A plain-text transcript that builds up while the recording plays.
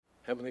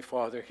Heavenly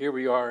Father, here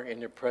we are in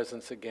your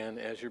presence again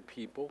as your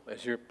people,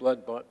 as your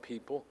blood-bought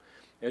people,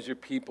 as your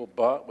people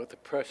bought with the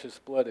precious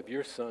blood of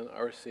your Son,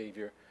 our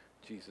Savior,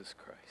 Jesus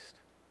Christ.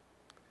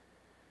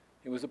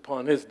 It was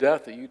upon his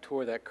death that you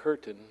tore that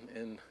curtain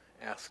and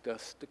asked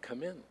us to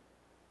come in.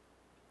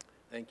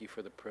 Thank you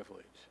for the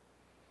privilege.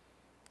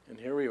 And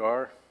here we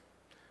are,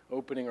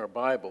 opening our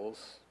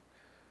Bibles,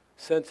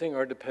 sensing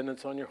our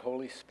dependence on your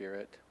Holy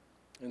Spirit.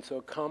 And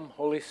so come,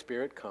 Holy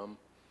Spirit, come.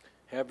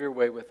 Have your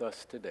way with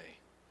us today.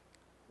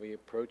 We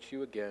approach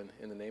you again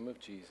in the name of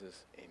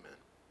Jesus. Amen.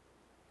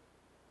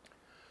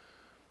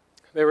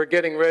 They were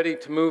getting ready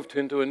to move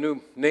into a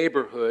new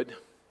neighborhood.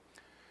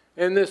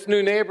 And this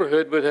new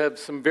neighborhood would have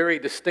some very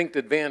distinct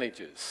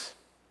advantages.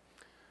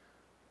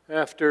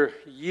 After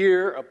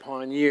year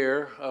upon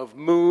year of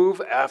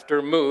move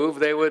after move,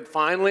 they would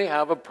finally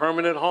have a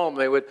permanent home.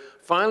 They would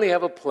finally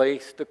have a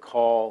place to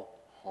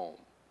call home.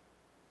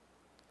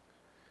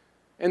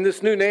 And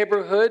this new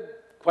neighborhood,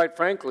 quite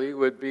frankly,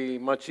 would be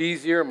much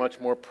easier, much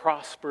more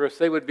prosperous.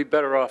 They would be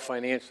better off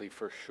financially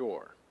for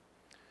sure.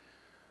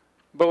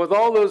 But with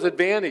all those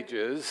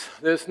advantages,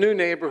 this new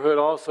neighborhood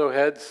also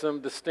had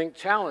some distinct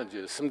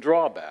challenges, some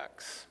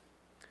drawbacks.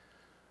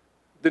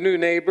 The new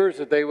neighbors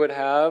that they would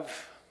have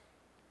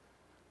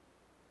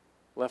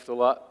left a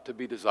lot to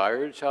be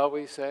desired, shall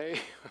we say.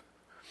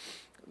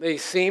 They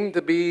seemed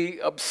to be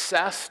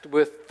obsessed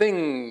with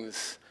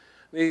things.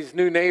 These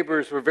new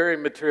neighbors were very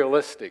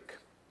materialistic.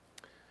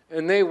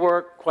 And they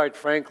were, quite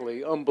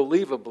frankly,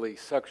 unbelievably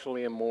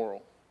sexually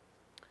immoral.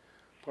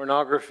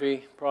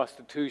 Pornography,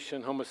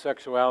 prostitution,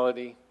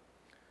 homosexuality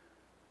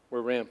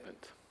were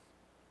rampant.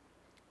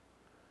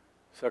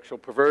 Sexual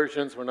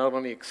perversions were not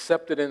only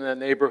accepted in that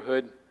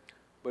neighborhood,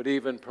 but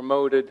even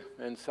promoted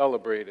and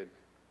celebrated.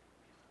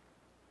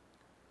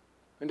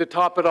 And to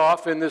top it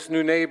off, in this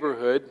new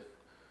neighborhood,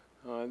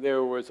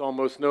 there was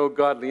almost no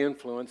godly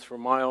influence for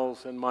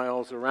miles and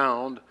miles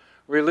around.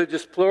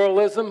 Religious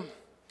pluralism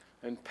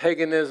and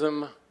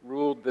paganism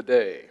ruled the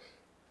day.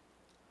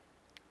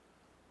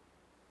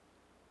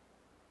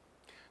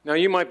 Now,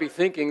 you might be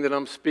thinking that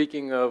I'm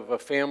speaking of a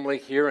family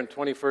here in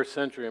 21st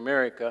century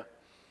America,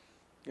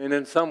 and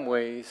in some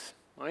ways,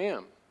 I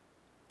am.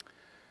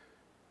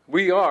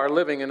 We are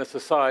living in a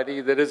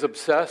society that is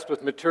obsessed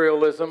with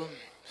materialism,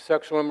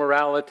 sexual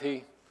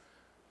immorality,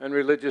 and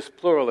religious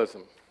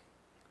pluralism.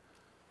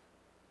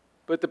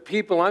 But the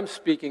people I'm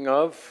speaking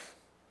of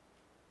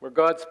were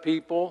God's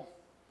people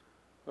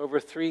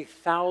over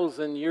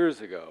 3,000 years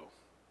ago,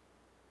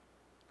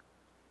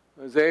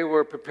 as they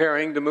were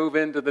preparing to move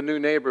into the new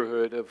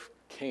neighborhood of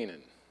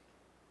Canaan.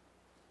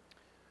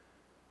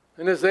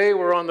 And as they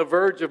were on the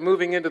verge of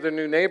moving into the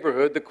new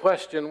neighborhood, the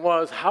question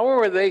was, how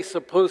are they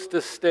supposed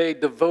to stay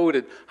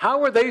devoted?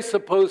 How are they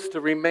supposed to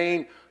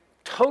remain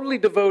totally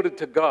devoted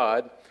to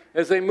God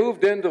as they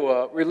moved into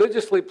a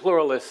religiously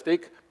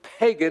pluralistic,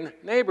 pagan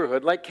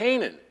neighborhood like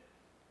Canaan?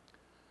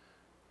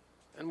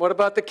 And what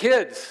about the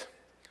kids?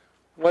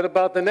 What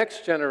about the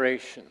next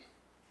generation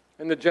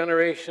and the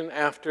generation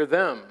after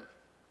them?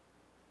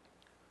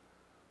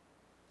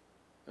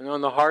 And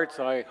on the hearts,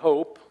 I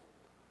hope,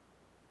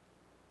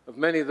 of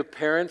many of the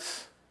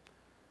parents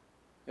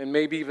and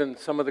maybe even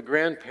some of the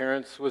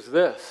grandparents was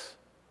this: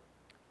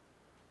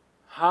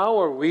 how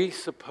are we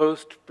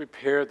supposed to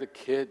prepare the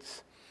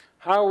kids?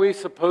 How are we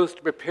supposed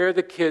to prepare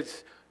the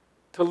kids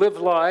to live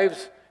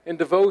lives in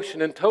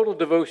devotion, in total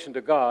devotion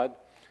to God,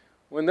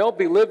 when they'll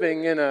be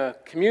living in a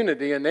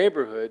community, a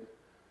neighborhood,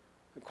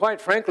 that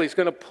quite frankly is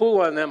going to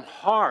pull on them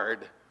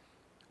hard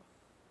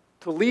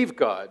to leave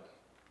God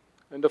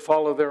and to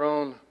follow their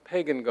own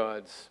pagan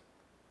gods?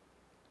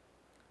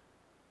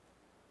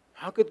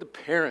 How could the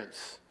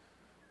parents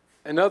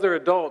and other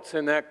adults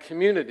in that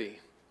community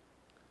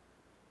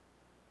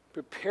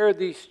prepare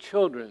these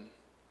children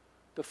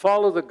to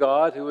follow the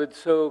God who had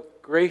so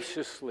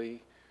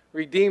graciously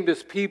redeemed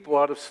his people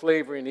out of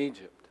slavery in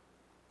Egypt?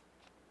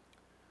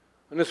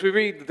 And as we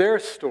read their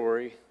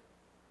story,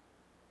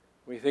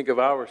 we think of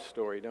our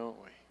story, don't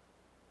we?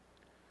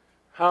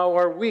 How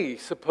are we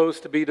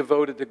supposed to be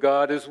devoted to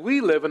God as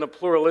we live in a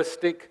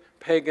pluralistic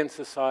pagan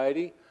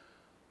society,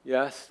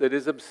 yes, that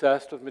is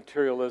obsessed with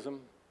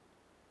materialism,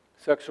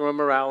 sexual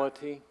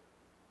immorality?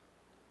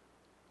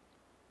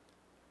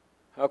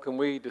 How can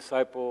we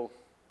disciple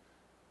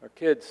our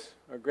kids,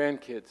 our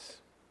grandkids,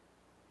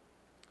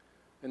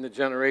 and the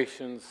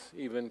generations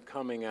even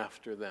coming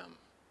after them?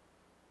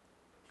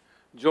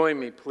 Join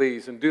me,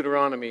 please, in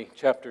Deuteronomy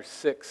chapter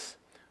 6.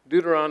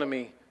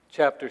 Deuteronomy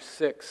chapter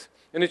 6.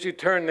 And as you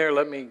turn there,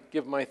 let me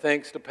give my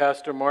thanks to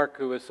Pastor Mark,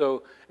 who has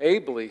so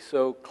ably,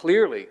 so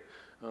clearly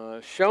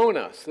shown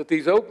us that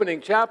these opening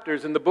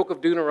chapters in the book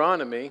of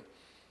Deuteronomy,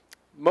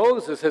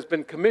 Moses has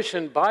been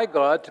commissioned by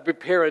God to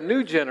prepare a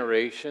new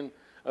generation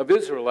of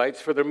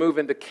Israelites for their move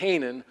into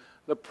Canaan,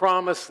 the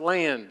promised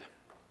land.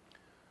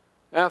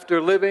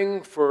 After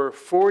living for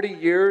 40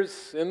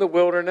 years in the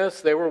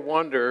wilderness, they were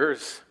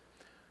wanderers.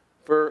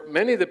 For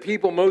many of the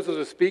people Moses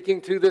was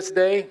speaking to this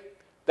day,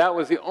 that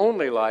was the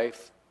only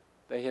life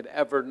they had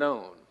ever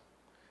known.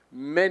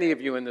 Many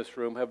of you in this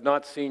room have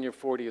not seen your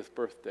 40th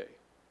birthday.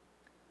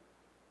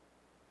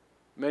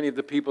 Many of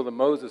the people that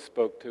Moses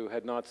spoke to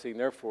had not seen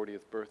their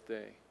 40th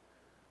birthday.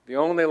 The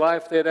only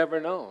life they'd ever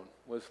known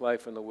was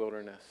life in the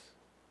wilderness.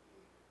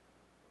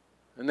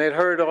 And they'd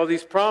heard all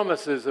these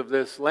promises of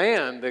this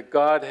land that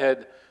God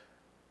had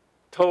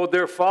told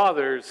their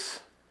fathers,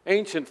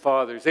 ancient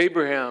fathers,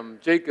 Abraham,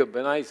 Jacob,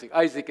 and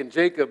Isaac and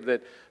Jacob,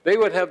 that they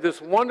would have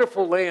this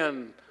wonderful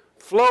land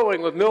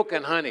flowing with milk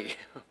and honey.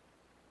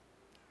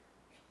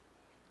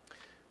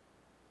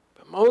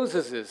 But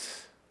Moses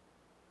is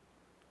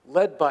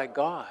led by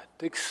God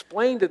to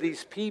explain to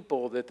these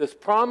people that this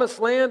promised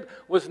land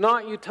was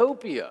not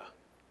utopia.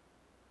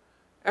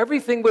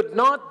 Everything would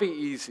not be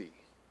easy.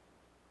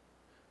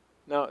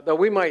 Now,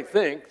 we might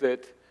think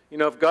that,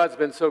 if God's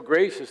been so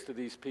gracious to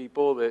these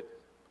people, that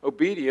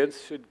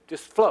obedience should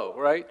just flow,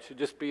 right? Should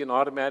just be an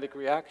automatic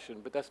reaction,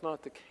 but that's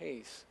not the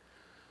case.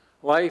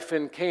 Life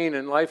in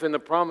Canaan, life in the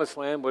Promised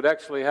Land would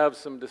actually have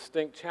some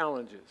distinct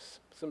challenges,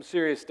 some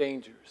serious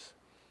dangers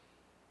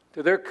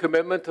to their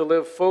commitment to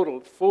live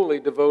fully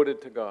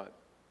devoted to God.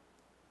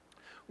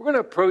 We're going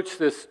to approach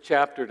this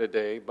chapter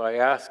today by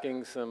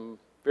asking some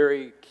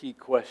very key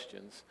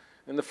questions.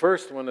 And the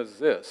first one is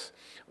this: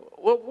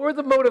 what were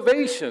the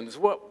motivations?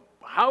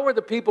 How are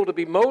the people to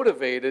be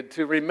motivated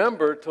to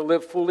remember to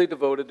live fully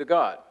devoted to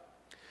God?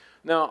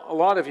 Now, a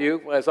lot of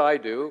you, as I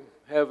do,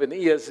 have an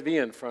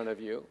ESV in front of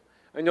you,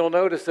 and you'll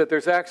notice that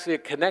there's actually a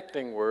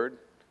connecting word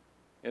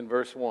in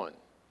verse 1.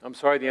 I'm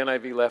sorry the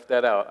NIV left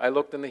that out. I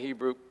looked in the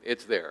Hebrew,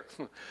 it's there.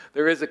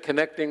 There is a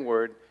connecting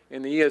word.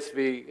 In the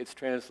ESV, it's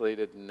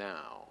translated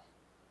now.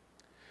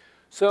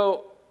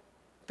 So,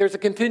 there's a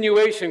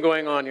continuation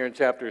going on here in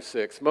chapter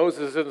 6.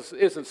 Moses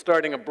isn't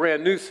starting a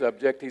brand new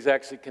subject. He's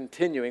actually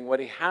continuing what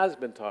he has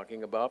been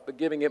talking about, but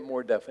giving it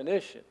more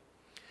definition.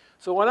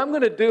 So what I'm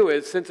going to do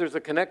is, since there's a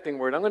connecting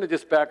word, I'm going to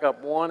just back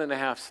up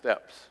 1.5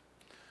 steps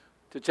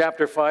to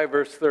chapter 5,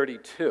 verse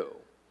 32,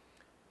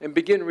 and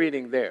begin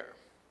reading there.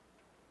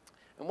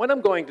 And what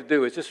I'm going to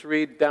do is just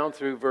read down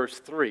through verse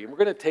 3. We're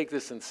going to take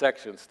this in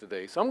sections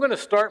today. So I'm going to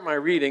start my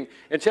reading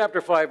in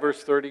chapter 5,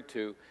 verse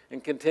 32,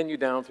 and continue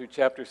down through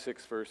chapter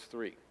 6, verse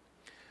 3.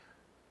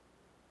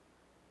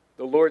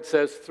 The Lord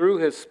says through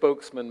his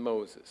spokesman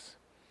Moses,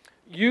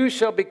 "You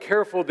shall be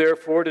careful,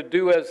 therefore, to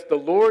do as the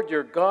Lord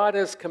your God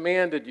has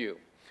commanded you.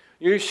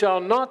 You shall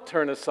not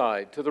turn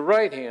aside to the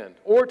right hand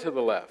or to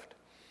the left.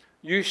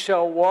 You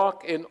shall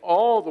walk in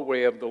all the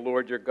way of the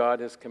Lord your God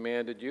has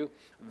commanded you,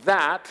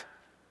 that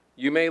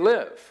you may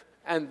live,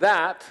 and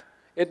that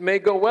it may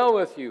go well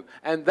with you,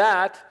 and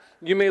that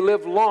you may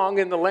live long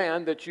in the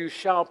land that you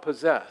shall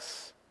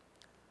possess."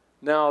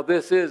 Now,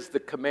 this is the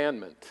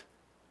commandment,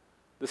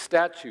 the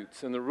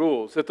statutes and the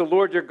rules that the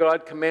Lord your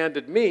God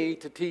commanded me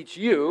to teach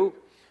you,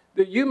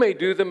 that you may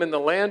do them in the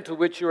land to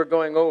which you are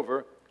going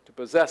over to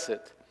possess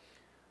it,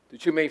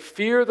 that you may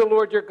fear the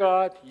Lord your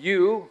God,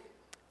 you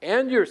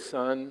and your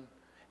son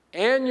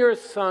and your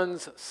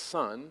son's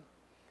son,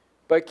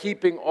 by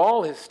keeping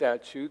all his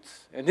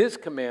statutes and his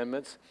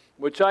commandments,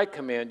 which I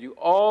command you,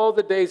 all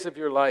the days of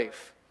your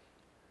life,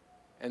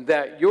 and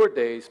that your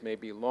days may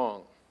be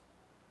long.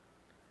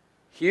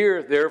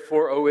 Hear,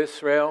 therefore, O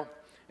Israel,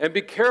 and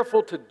be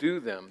careful to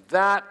do them,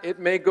 that it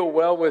may go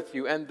well with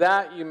you, and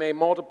that you may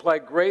multiply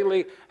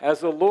greatly, as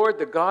the Lord,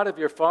 the God of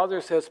your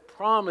fathers, has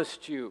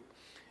promised you,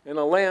 in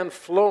a land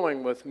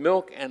flowing with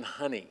milk and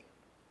honey.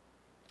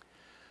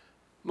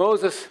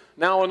 Moses,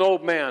 now an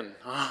old man,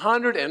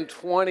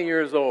 120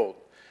 years old,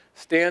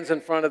 stands in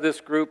front of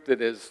this group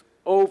that is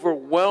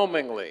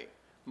overwhelmingly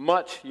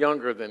much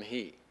younger than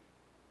he.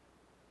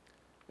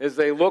 As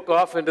they look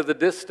off into the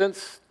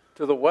distance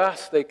to the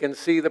west, they can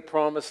see the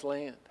promised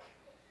land.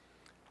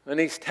 And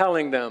he's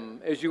telling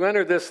them, as you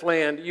enter this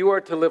land, you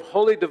are to live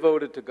wholly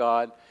devoted to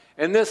God.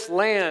 And this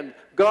land,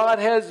 God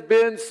has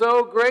been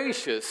so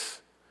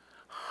gracious.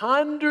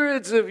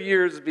 Hundreds of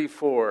years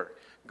before,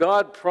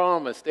 God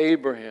promised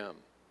Abraham,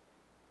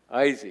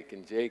 Isaac,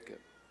 and Jacob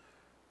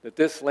that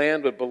this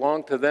land would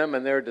belong to them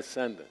and their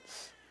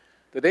descendants.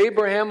 That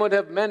Abraham would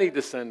have many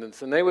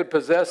descendants and they would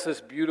possess this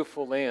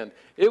beautiful land.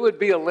 It would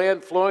be a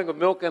land flowing with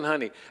milk and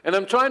honey. And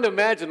I'm trying to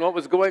imagine what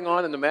was going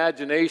on in the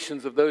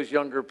imaginations of those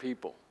younger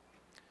people.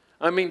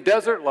 I mean,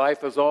 desert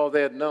life is all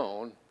they had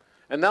known.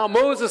 And now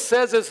Moses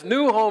says this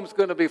new home's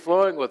going to be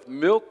flowing with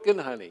milk and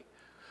honey.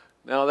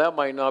 Now, that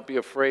might not be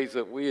a phrase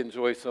that we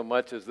enjoy so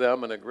much as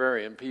them, an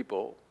agrarian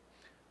people.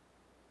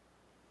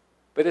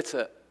 But it's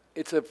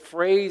a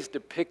phrase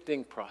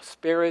depicting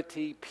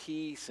prosperity,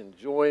 peace,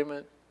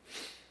 enjoyment.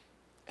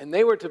 And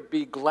they were to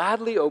be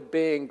gladly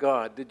obeying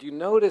God. Did you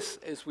notice,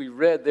 as we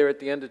read there at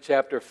the end of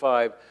chapter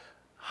 5,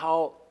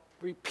 how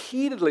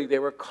repeatedly they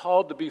were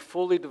called to be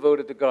fully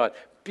devoted to God?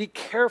 Be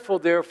careful,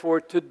 therefore,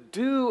 to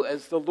do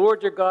as the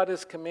Lord your God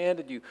has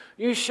commanded you.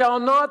 You shall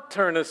not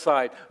turn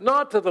aside,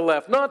 not to the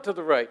left, not to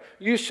the right.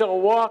 You shall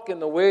walk in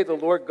the way the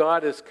Lord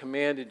God has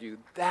commanded you,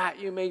 that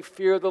you may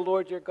fear the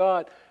Lord your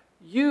God.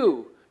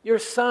 You, your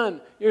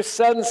son, your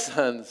son's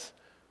sons,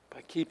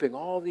 by keeping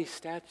all these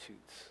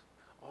statutes,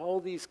 all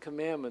these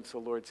commandments the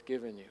Lord's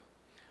given you.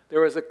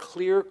 There is a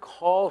clear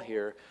call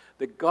here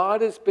that God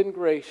has been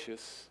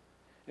gracious,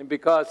 and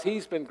because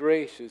he's been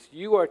gracious,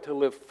 you are to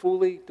live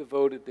fully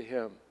devoted to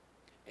him.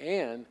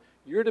 And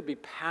you're to be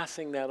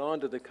passing that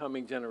on to the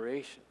coming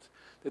generations.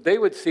 That they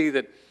would see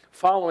that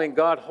following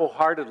God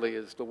wholeheartedly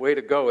is the way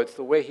to go. It's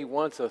the way he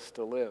wants us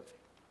to live.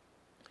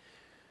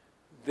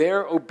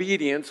 Their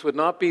obedience would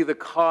not be the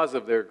cause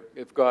of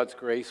God's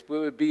grace, but it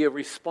would be a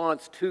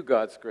response to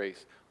God's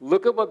grace.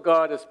 Look at what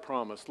God has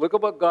promised. Look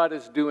at what God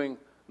is doing,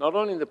 not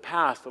only in the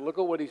past, but look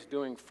at what he's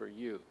doing for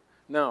you.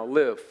 Now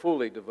live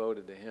fully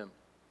devoted to him.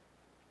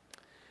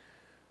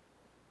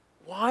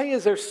 Why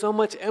is there so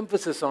much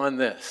emphasis on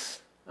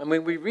this? I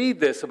mean, we read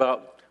this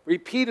about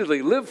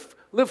repeatedly, live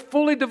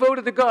fully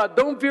devoted to God.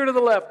 Don't veer to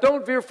the left.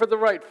 Don't veer for the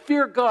right.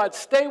 Fear God.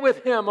 Stay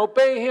with him.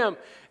 Obey him.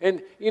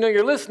 And,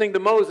 you're listening to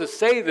Moses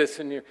say this,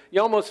 and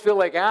you almost feel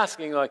like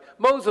asking, like,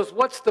 Moses,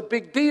 what's the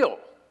big deal?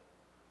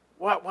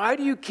 Why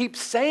do you keep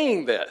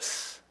saying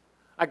this?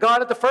 I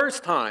got it the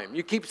first time.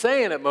 You keep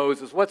saying it,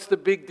 Moses. What's the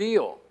big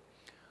deal?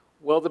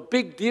 Well, the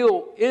big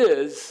deal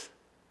is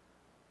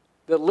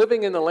that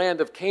living in the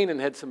land of Canaan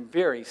had some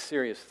very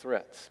serious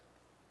threats.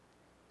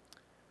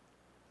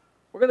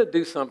 We're going to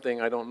do something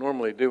I don't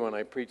normally do when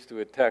I preach through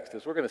a text,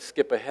 is we're going to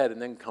skip ahead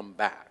and then come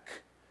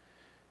back.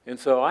 And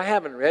so I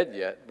haven't read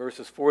yet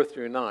verses 4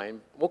 through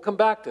 9. We'll come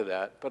back to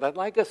that, but I'd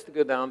like us to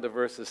go down to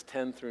verses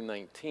 10 through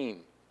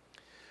 19.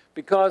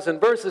 Because in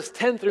verses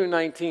 10 through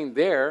 19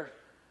 there,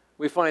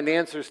 we find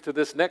answers to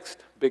this next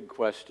big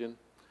question.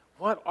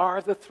 What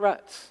are the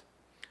threats?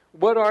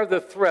 What are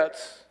the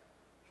threats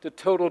to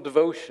total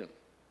devotion?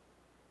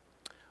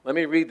 Let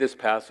me read this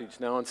passage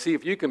now and see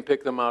if you can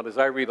pick them out as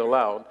I read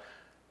aloud.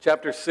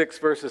 Chapter 6,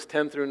 verses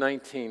 10 through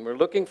 19. We're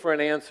looking for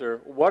an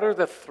answer. What are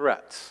the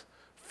threats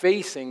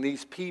facing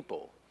these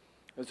people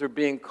as they're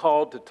being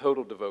called to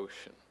total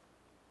devotion?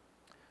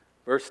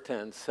 Verse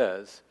 10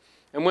 says,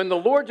 "And when the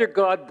Lord your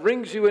God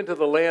brings you into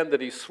the land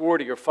that he swore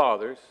to your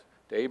fathers,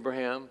 to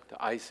Abraham,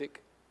 to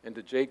Isaac, and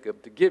to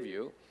Jacob, to give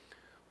you,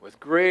 with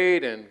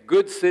great and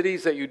good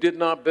cities that you did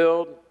not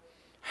build,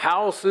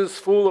 houses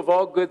full of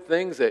all good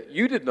things that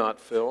you did not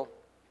fill,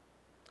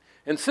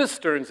 and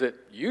cisterns that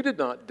you did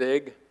not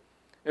dig,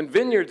 and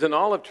vineyards and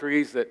olive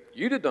trees that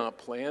you did not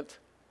plant.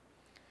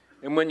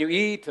 And when you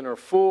eat and are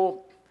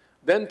full,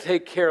 then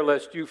take care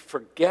lest you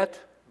forget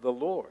the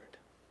Lord,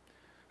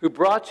 who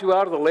brought you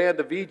out of the land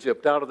of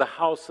Egypt, out of the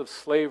house of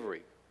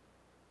slavery.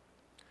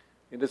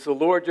 It is the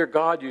Lord your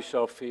God you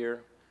shall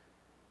fear.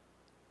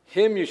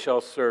 Him you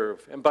shall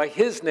serve, and by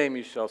his name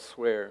you shall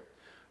swear.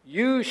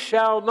 You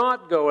shall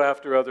not go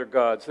after other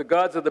gods, the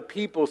gods of the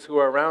peoples who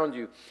are around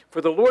you. For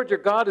the Lord your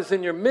God is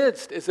in your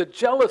midst, is a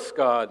jealous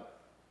God,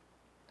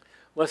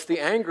 lest the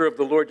anger of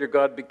the Lord your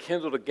God be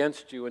kindled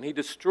against you, and he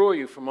destroy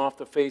you from off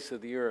the face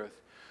of the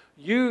earth.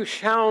 You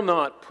shall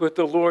not put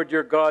the Lord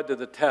your God to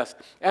the test,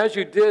 as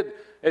you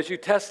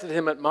tested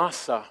him at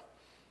Massah.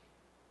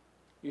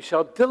 You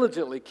shall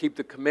diligently keep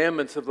the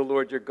commandments of the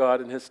Lord your God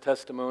and his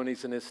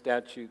testimonies and his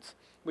statutes,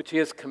 which he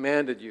has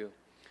commanded you.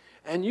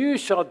 And you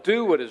shall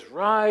do what is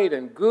right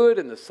and good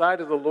in the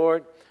sight of the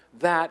Lord,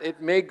 that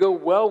it may go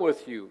well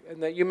with you,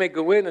 and that you may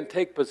go in and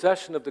take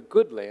possession of the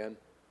good land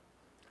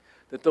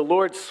that the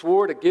Lord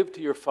swore to give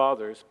to your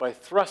fathers by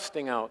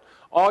thrusting out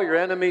all your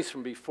enemies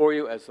from before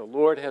you, as the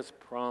Lord has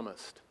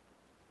promised."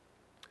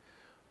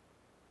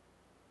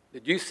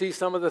 Did you see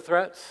some of the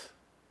threats?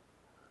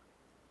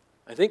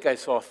 I think I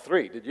saw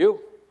 3. Did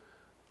you?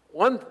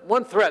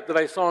 One threat that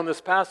I saw in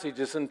this passage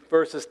is in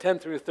verses 10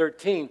 through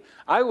 13.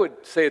 I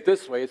would say it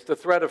this way. It's the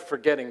threat of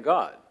forgetting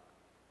God.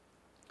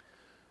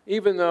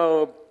 Even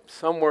though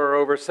somewhere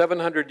over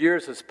 700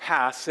 years has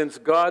passed since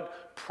God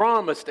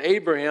promised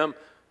Abraham,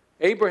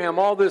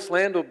 all this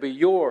land will be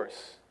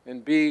yours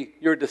and be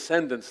your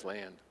descendants'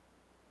 land.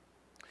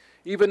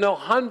 Even though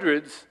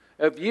hundreds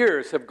of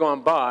years have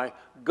gone by,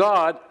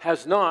 God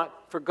has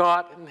not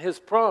forgotten his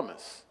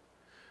promise.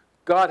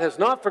 God has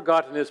not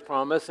forgotten his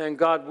promise, and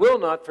God will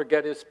not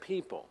forget his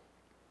people.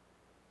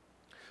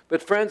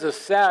 But friends, as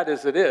sad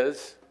as it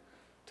is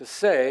to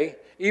say,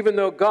 even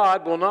though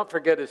God will not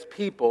forget his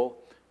people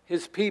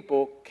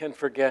can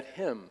forget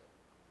him.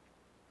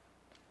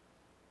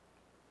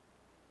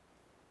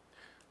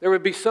 There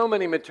would be so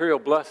many material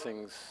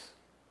blessings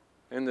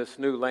in this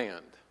new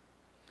land.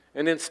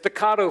 And in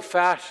staccato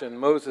fashion,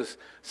 Moses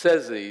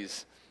says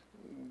these: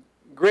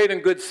 great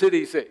and good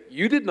cities that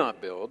you did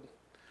not build,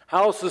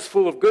 houses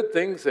full of good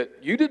things that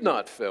you did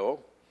not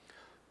fill,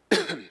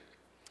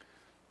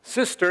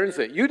 cisterns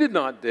that you did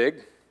not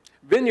dig,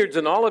 vineyards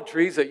and olive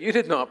trees that you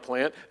did not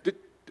plant.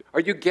 Are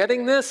you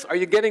getting this? Are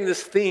you getting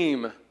this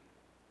theme?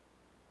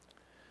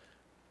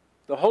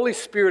 The Holy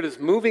Spirit is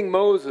moving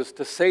Moses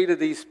to say to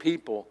these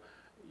people,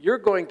 you're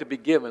going to be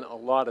given a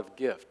lot of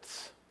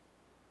gifts.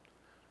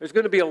 There's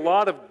going to be a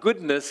lot of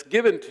goodness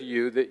given to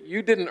you that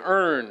you didn't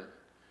earn.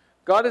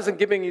 God isn't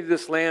giving you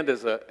this land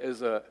as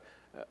a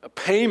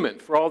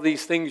payment for all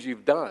these things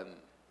you've done.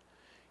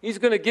 He's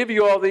going to give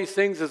you all these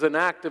things as an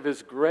act of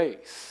his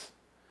grace,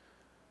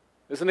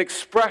 as an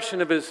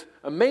expression of his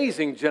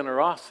amazing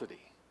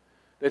generosity.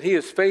 that he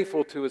is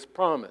faithful to his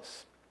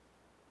promise.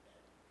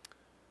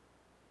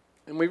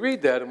 And we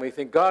read that and we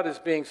think, God is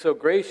being so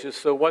gracious,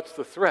 so what's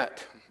the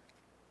threat?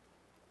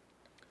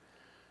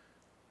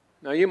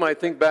 Now, you might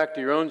think back to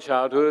your own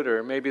childhood,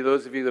 or maybe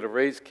those of you that have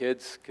raised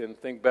kids can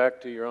think back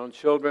to your own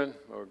children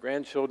or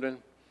grandchildren.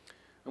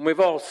 And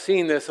we've all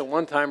seen this at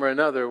one time or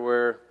another,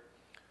 where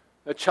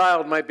a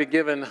child might be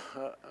given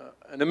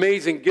an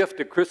amazing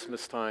gift at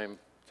Christmas time.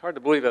 It's hard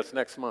to believe that's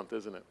next month,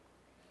 isn't it?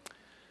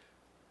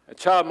 A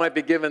child might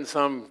be given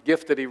some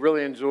gift that he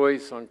really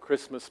enjoys on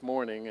Christmas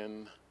morning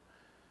and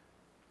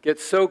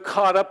gets so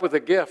caught up with the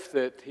gift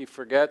that he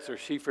forgets or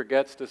she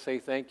forgets to say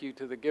thank you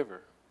to the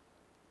giver.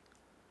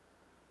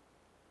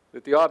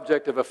 That the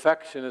object of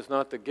affection is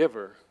not the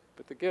giver,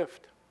 but the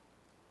gift.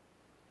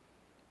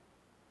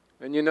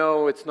 And you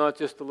know, it's not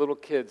just the little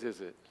kids,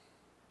 is it?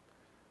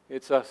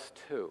 It's us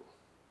too.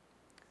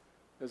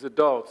 As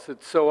adults,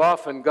 it's so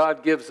often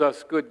God gives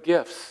us good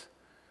gifts,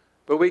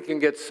 but we can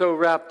get so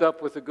wrapped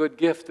up with a good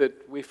gift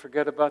that we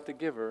forget about the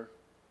giver.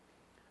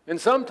 And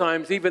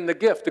sometimes even the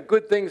gift, the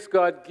good things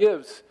God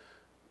gives,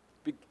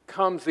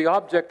 becomes the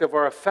object of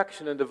our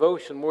affection and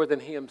devotion more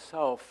than He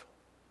Himself.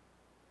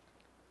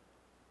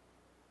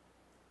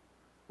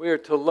 We are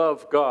to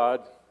love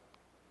God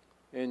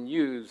and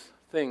use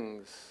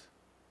things.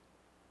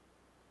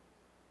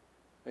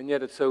 And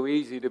yet it's so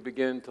easy to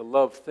begin to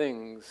love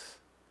things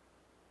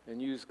and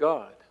use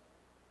God.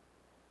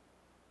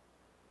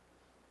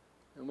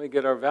 And we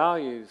get our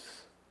values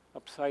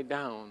upside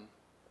down.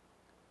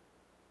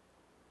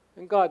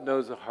 And God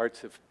knows the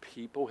hearts of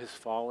people, His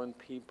fallen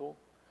people.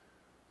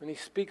 And He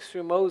speaks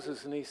through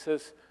Moses and He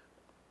says,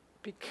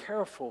 be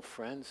careful,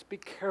 friends. Be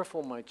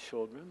careful, my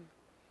children.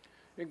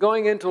 You're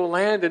going into a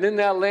land, and in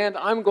that land,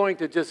 I'm going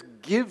to just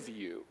give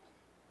you.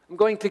 I'm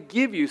going to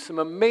give you some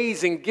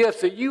amazing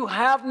gifts that you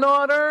have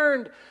not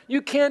earned.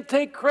 You can't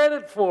take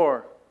credit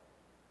for.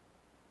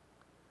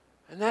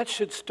 And that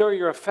should stir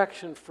your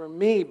affection for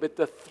me, but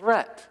the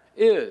threat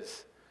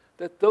is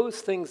that those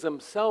things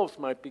themselves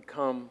might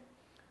become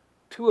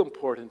too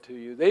important to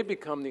you. They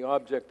become the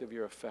object of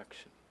your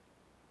affection.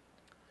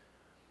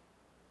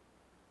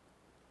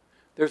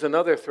 There's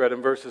another threat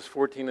in verses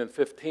 14 and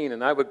 15,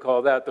 and I would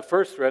call that, the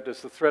first threat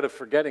is the threat of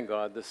forgetting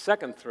God. The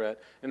second threat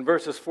in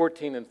verses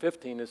 14 and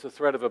 15 is the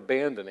threat of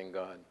abandoning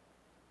God.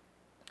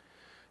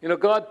 You know,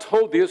 God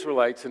told the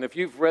Israelites, and if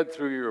you've read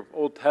through your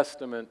Old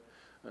Testament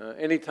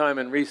anytime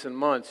in recent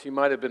months, you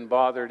might have been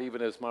bothered,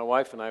 even as my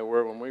wife and I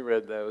were when we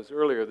read those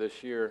earlier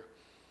this year.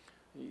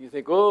 You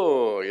think,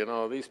 oh, you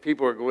know, these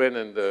people are going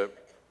and,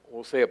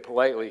 we'll say it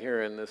politely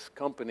here in this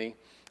company,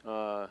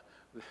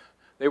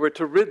 they were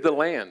to rid the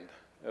land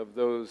of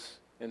those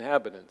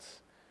inhabitants.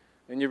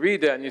 And you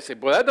read that and you say,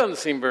 boy, that doesn't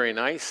seem very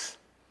nice.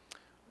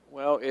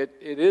 Well, it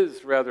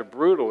is rather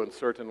brutal in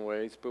certain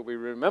ways, but we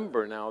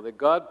remember now that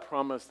God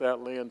promised that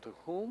land to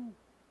whom?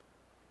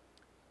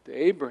 To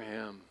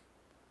Abraham,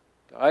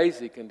 to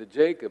Isaac, and to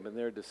Jacob and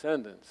their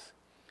descendants.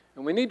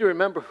 And we need to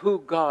remember who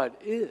God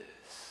is.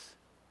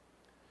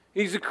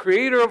 He's the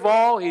creator of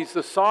all, He's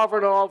the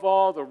sovereign of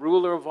all, the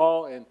ruler of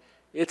all, and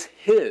it's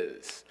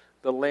His.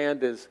 The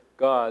land is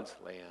God's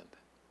land.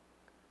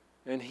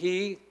 And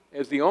He,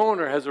 as the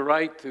owner, has a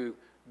right to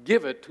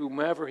give it to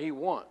whomever He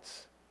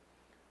wants.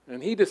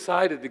 And He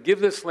decided to give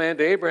this land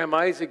to Abraham,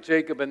 Isaac,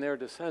 Jacob, and their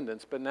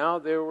descendants. But now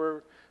there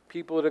were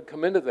people that had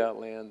come into that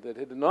land that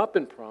had not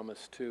been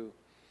promised to.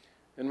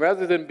 And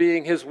rather than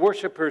being His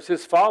worshipers,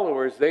 His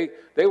followers, they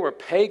were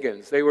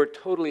pagans. They were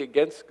totally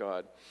against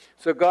God.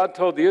 So God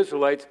told the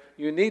Israelites,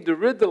 you need to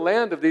rid the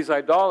land of these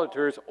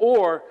idolaters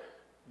or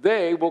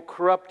they will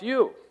corrupt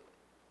you.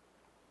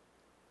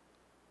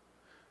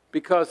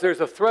 Because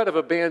there's a threat of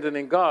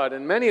abandoning God.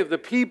 And many of the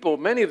people,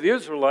 many of the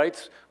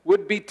Israelites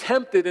would be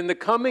tempted in the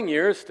coming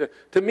years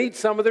to meet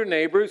some of their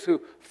neighbors who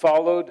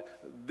followed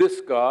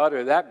this god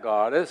or that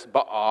goddess,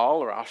 Baal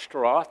or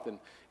Ashtaroth.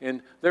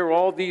 And there were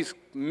all these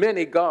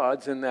many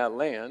gods in that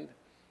land.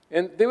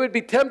 And they would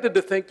be tempted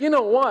to think, you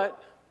know what?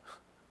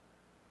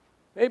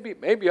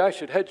 Maybe I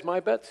should hedge my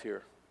bets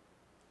here.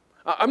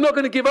 I'm not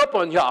going to give up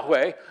on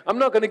Yahweh. I'm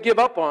not going to give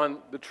up on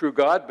the true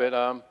God,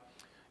 but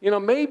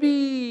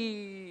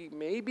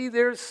maybe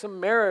there's some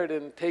merit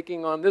in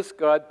taking on this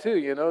God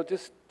too,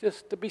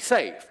 just to be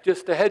safe,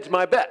 just to hedge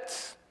my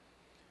bets.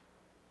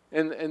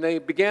 And they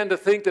began to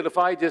think that if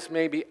I just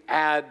maybe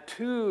add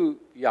to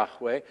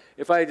Yahweh,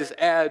 if I just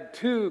add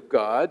to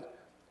God,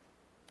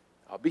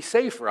 I'll be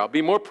safer, I'll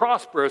be more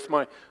prosperous,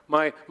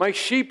 my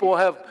sheep will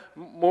have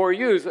more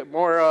ewes,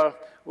 more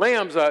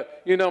lambs,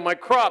 my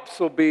crops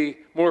will be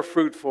more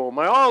fruitful,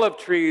 my olive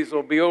trees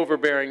will be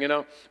overbearing,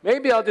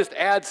 Maybe I'll just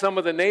add some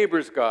of the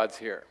neighbor's gods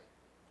here,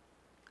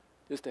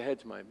 just to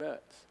hedge my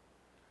bets.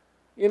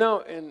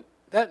 And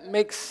that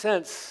makes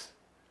sense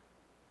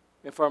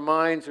if our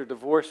minds are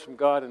divorced from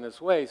God and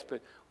His ways,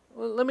 but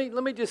let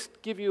me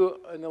just give you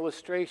an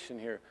illustration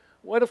here.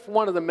 What if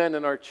one of the men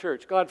in our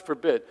church, God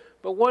forbid,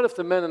 but what if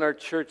the men in our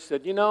church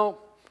said,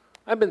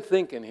 I've been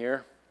thinking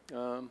here,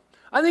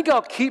 I think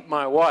I'll keep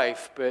my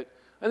wife, but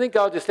I think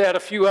I'll just add a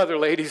few other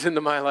ladies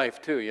into my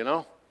life too,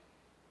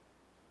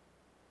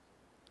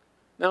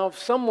 Now, if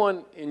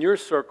someone in your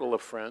circle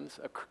of friends,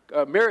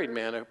 a married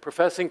man, a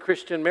professing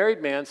Christian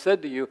married man,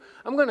 said to you,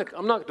 I'm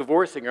not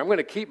divorcing her, I'm going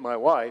to keep my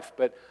wife,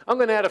 but I'm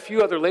going to add a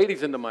few other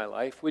ladies into my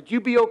life, would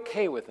you be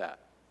okay with that?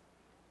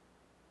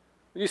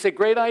 Would you say,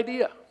 great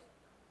idea?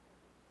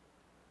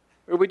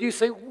 Or would you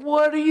say,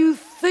 what are you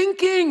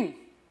thinking?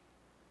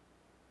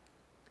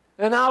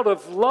 And out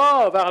of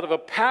love, out of a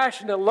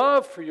passionate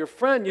love for your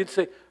friend, you'd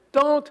say,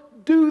 don't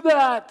do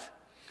that.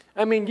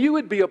 I mean, you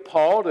would be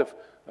appalled if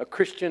a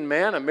Christian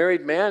man, a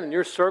married man in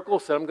your circle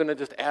said, I'm going to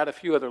just add a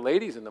few other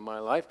ladies into my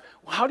life.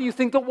 Well, how do you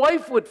think the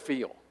wife would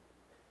feel?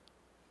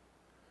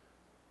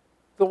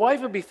 The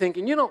wife would be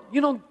thinking, you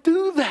don't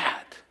do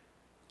that.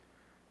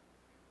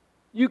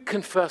 You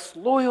confess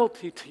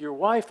loyalty to your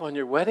wife on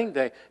your wedding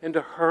day and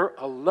to her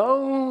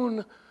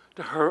alone,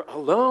 to her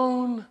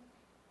alone.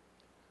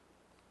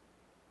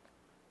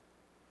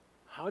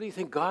 How do you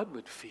think God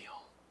would feel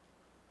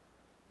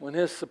when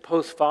his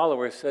supposed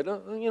followers said,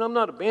 I'm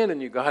not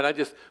abandoning you, God,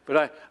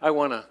 but I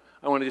want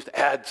to just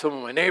add some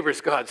of my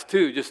neighbors' gods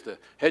too, just to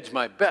hedge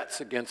my bets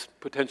against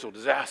potential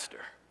disaster.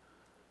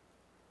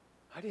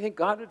 How do you think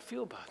God would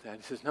feel about that?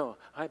 He says, no,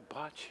 I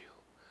bought you.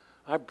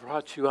 I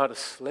brought you out of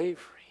slavery.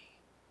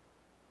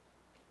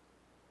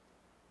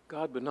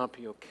 God would not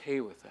be okay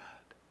with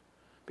that.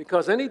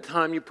 Because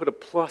anytime you put a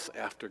plus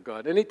after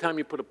God, anytime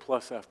you put a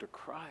plus after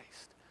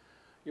Christ,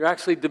 you're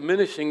actually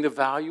diminishing the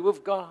value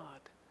of God.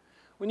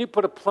 When you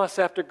put a plus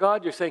after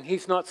God, you're saying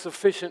he's not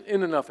sufficient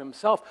in and of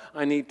himself.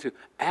 I need to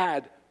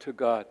add to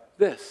God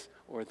this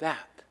or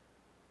that.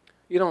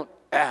 You don't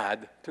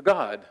add to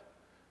God.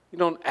 You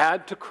don't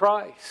add to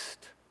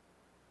Christ.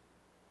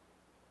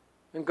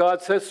 And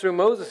God says through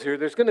Moses here,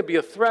 there's going to be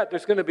a threat,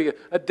 there's going to be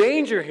a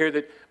danger here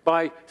that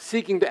by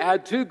seeking to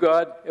add to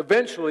God,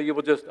 eventually you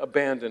will just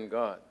abandon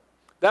God.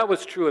 That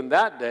was true in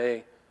that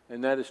day,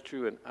 and that is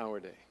true in our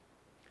day.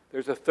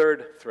 There's a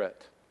third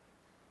threat.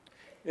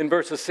 In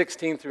verses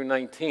 16 through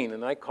 19,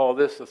 and I call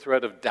this the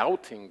threat of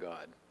doubting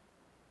God.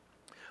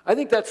 I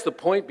think that's the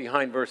point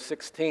behind verse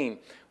 16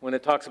 when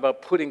it talks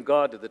about putting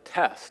God to the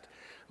test.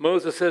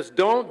 Moses says,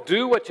 don't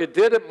do what you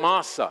did at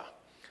Massah.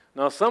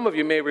 Now, some of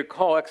you may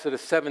recall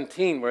Exodus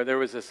 17, where there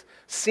was this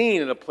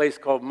scene in a place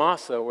called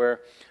Massah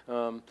where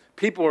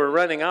people were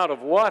running out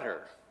of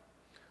water.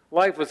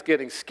 Life was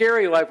getting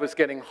scary, life was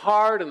getting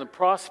hard, and the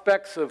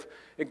prospects of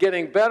it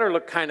getting better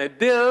looked kind of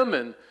dim,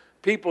 and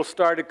people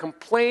started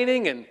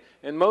complaining,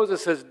 and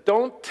Moses says,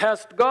 don't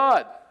test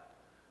God.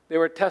 They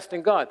were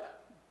testing God.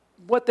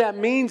 What that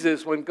means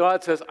is when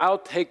God says, I'll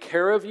take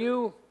care of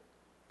you,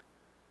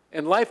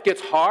 and life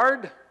gets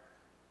hard,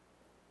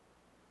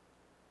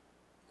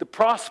 the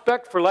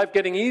prospect for life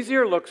getting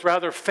easier looks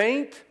rather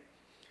faint.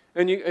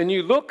 And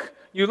you look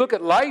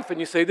at life and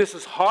you say, this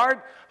is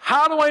hard.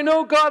 How do I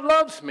know God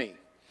loves me?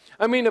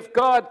 I mean, if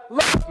God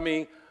loves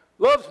me,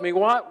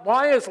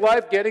 why is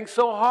life getting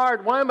so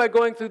hard? Why am I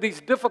going through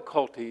these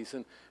difficulties?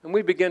 And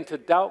we begin to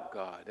doubt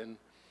God.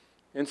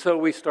 And so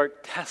we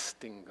start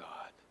testing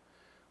God.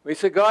 We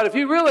say, God, if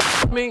you really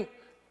love me,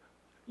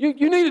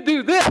 you need to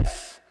do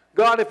this.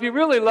 God, if you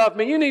really love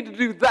me, you need to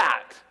do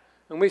that.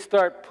 And we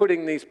start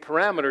putting these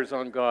parameters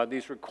on God,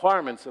 these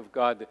requirements of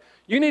God.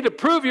 You need to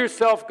prove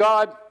yourself,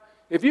 God.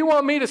 If you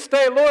want me to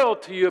stay loyal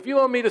to you, if you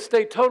want me to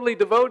stay totally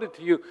devoted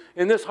to you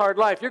in this hard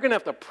life, you're going to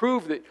have to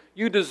prove that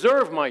you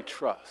deserve my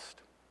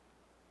trust.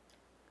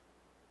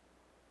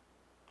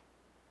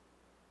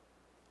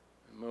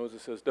 And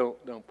Moses says,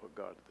 don't put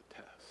God to the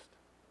test.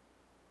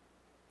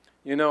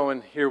 You know,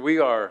 and here we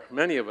are,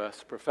 many of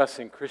us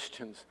professing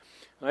Christians.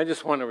 And I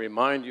just want to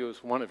remind you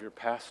as one of your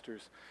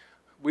pastors,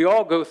 we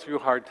all go through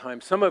hard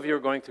times. Some of you are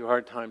going through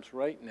hard times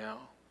right now.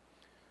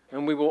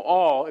 And we will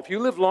all, if you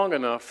live long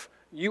enough,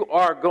 you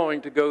are going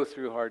to go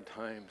through hard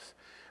times.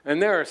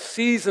 And there are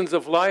seasons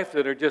of life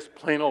that are just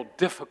plain old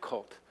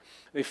difficult.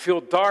 They feel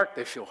dark,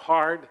 they feel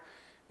hard.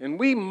 And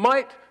we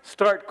might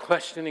start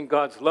questioning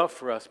God's love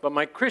for us. But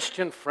my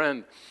Christian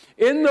friend,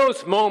 in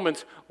those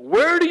moments,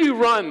 where do you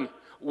run?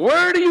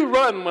 Where do you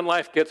run when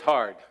life gets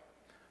hard?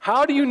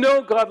 How do you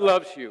know God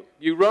loves you?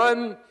 You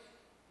run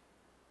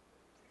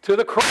to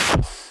the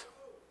cross.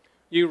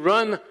 You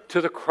run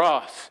to the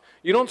cross.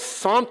 You don't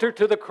saunter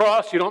to the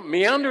cross. You don't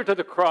meander to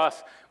the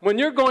cross. When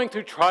you're going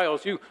through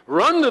trials, you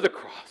run to the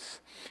cross.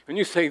 And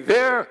you say,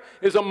 there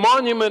is a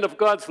monument of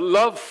God's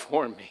love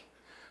for me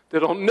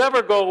that'll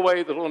never go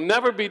away, that'll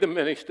never be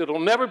diminished, that'll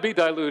never be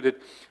diluted.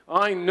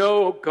 I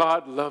know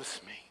God loves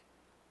me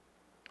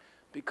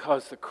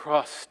because the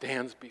cross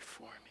stands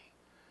before me.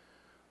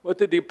 What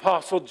did the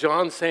Apostle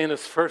John say in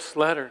his first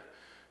letter?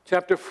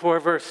 Chapter 4,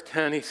 verse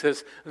 10, he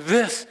says,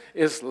 this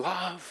is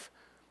love.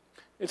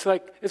 It's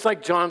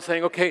like John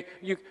saying, okay,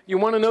 you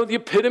want to know the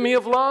epitome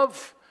of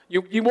love?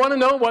 You want to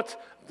know what's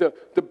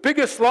the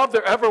biggest love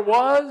there ever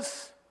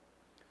was?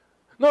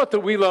 Not that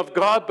we love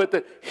God, but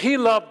that he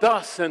loved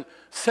us and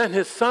sent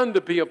his son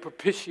to be a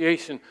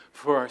propitiation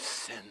for our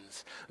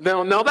sins.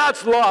 Now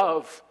that's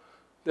love,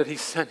 that he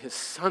sent his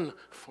son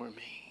for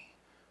me.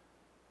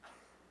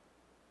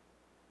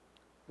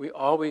 We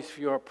always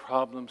view our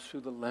problems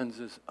through the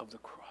lenses of the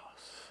cross.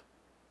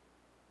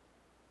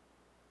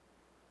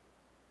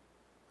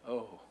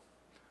 oh,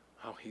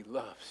 how he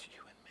loves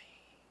you and me.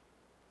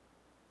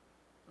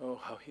 Oh,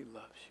 how he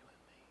loves you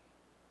and me.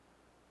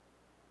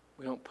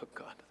 We don't put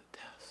God to the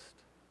test.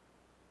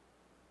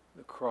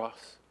 The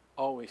cross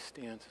always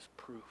stands as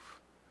proof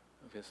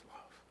of his love.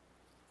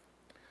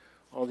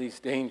 All these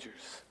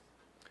dangers.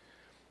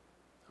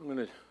 I'm going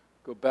to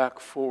go back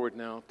forward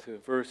now to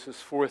verses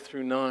 4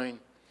 through 9.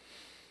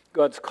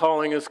 God's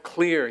calling is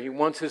clear. He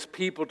wants his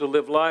people to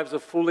live lives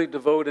of full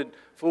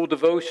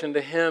devotion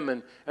to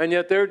him. And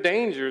yet there are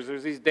dangers.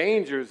 There's these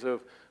dangers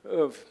of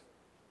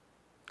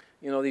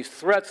these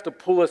threats to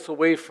pull us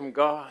away from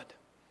God.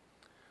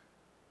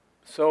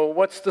 So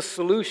what's the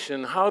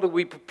solution? How do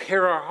we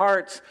prepare our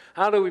hearts?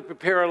 How do we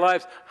prepare our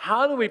lives?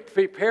 How do we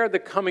prepare the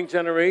coming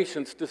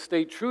generations to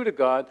stay true to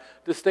God,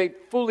 to stay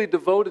fully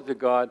devoted to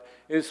God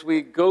as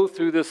we go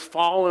through this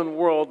fallen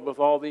world with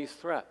all these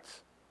threats?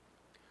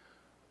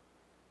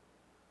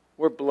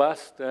 We're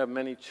blessed to have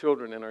many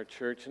children in our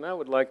church, and I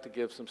would like to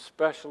give some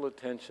special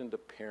attention to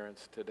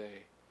parents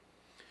today.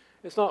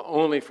 It's not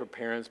only for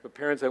parents, but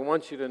parents, I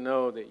want you to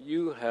know that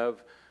you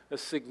have a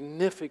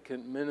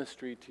significant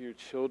ministry to your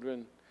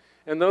children.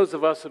 And those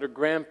of us that are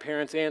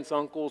grandparents, aunts,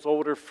 uncles,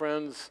 older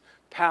friends,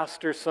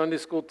 pastors, Sunday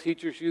school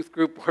teachers, youth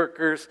group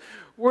workers,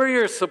 we're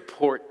your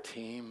support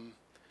team.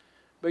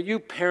 But you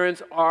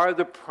parents are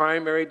the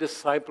primary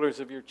disciplers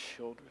of your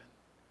children.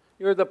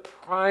 You're the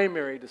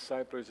primary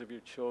disciplers of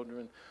your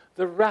children.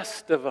 The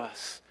rest of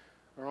us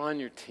are on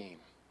your team.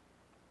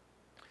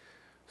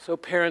 So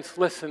parents,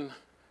 listen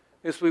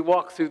as we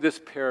walk through this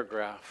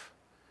paragraph.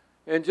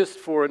 And just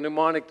for a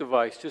mnemonic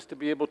device, just to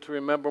be able to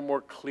remember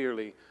more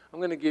clearly, I'm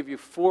going to give you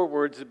 4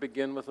 words that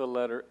begin with the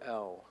letter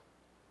L.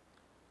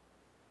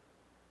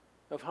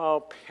 Of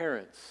how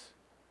parents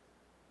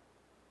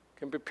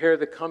can prepare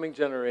the coming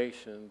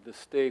generation to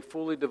stay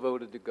fully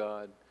devoted to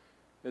God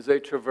as they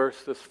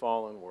traverse this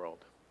fallen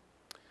world.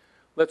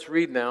 Let's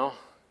read now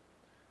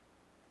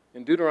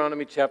in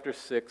Deuteronomy chapter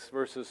 6,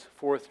 verses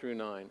 4 through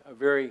 9, a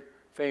very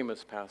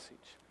famous passage.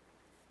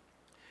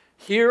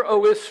 Hear,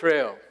 O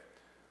Israel,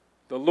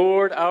 the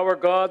Lord our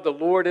God, the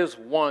Lord is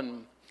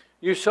one.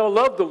 You shall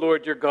love the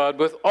Lord your God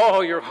with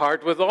all your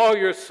heart, with all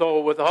your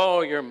soul, with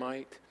all your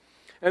might.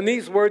 And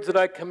these words that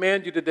I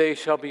command you today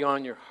shall be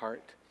on your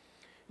heart.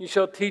 You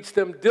shall teach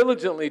them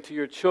diligently to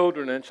your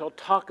children, and shall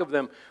talk of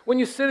them when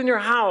you sit in your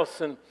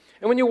house, and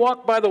when you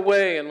walk by the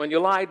way, and when you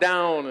lie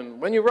down,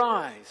 and when you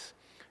rise.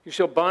 You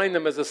shall bind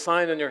them as a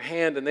sign on your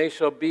hand, and they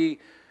shall be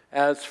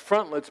as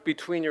frontlets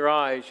between your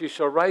eyes. You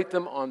shall write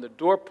them on the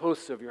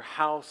doorposts of your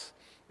house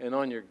and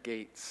on your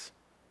gates.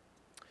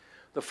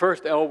 The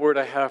first L word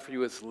I have for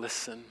you is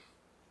listen.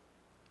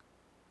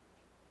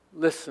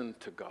 Listen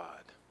to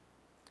God.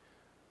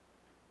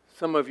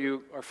 Some of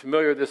you are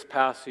familiar with this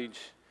passage.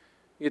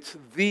 It's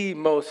the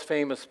most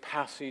famous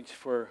passage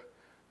for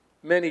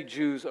many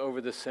Jews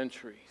over the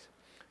centuries.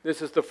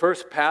 This is the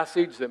first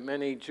passage that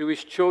many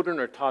Jewish children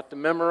are taught to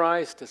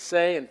memorize, to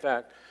say. In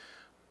fact,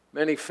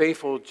 many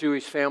faithful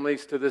Jewish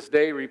families to this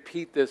day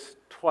repeat this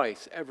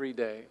twice every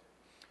day.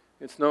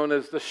 It's known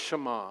as the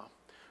Shema.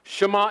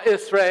 Shema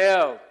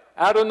Israel,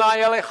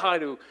 Adonai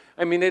Eloheinu.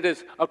 I mean, it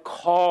is a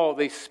call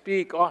they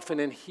speak often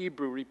in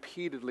Hebrew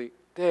repeatedly,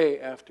 day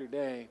after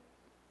day.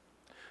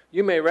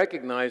 You may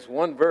recognize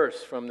one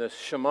verse from this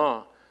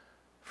Shema,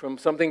 from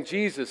something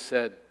Jesus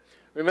said.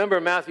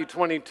 Remember Matthew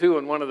 22,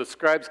 and one of the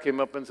scribes came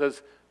up and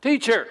says,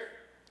 "Teacher,"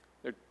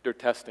 they're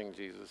testing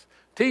Jesus,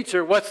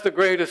 "Teacher, what's the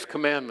greatest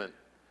commandment?"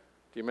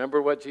 Do you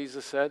remember what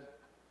Jesus said?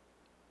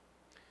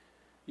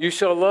 You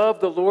shall love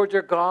the Lord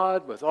your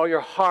God with all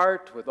your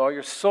heart, with all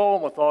your soul,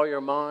 and with all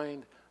your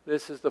mind.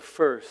 This is the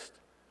first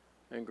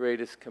and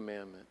greatest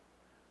commandment.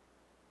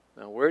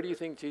 Now, where do you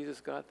think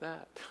Jesus got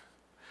that?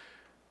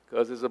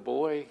 Because as a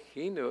boy,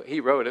 he knew it.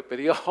 He wrote it, but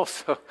he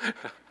also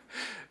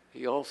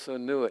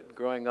knew it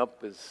growing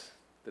up as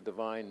the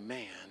divine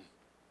man.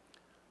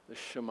 The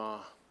Shema.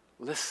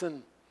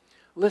 Listen.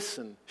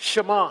 Listen.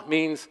 Shema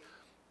means,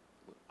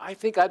 I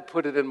think I'd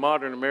put it in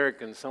modern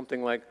American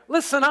something like,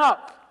 listen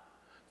up.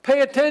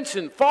 Pay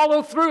attention,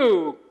 follow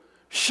through.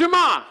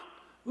 Shema,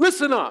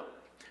 listen up.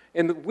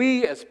 And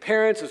we as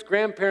parents, as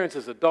grandparents,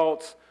 as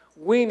adults,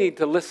 we need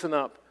to listen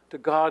up to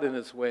God and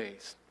his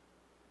ways.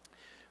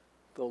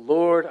 The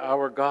Lord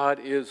our God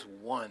is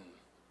one.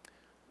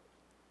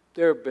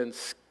 There have been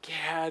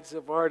scads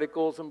of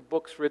articles and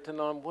books written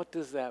on what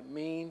does that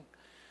mean.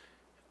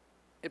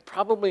 It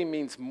probably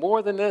means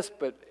more than this,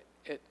 but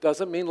it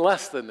doesn't mean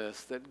less than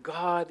this, that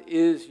God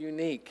is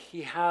unique.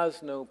 He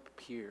has no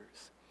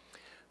peers.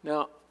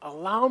 Now,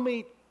 allow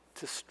me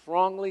to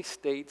strongly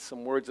state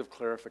some words of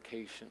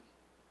clarification.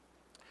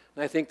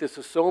 And I think this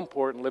is so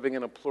important living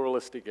in a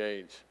pluralistic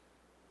age.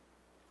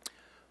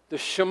 The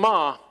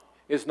Shema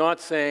is not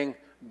saying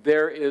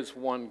there is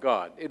one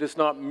God. It is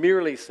not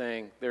merely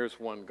saying there's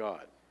one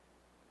God.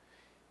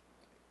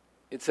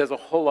 It says a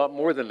whole lot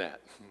more than that.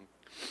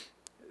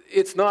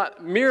 It's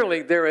not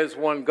merely there is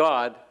one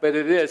God, but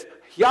it is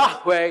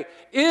Yahweh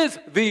is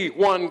the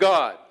one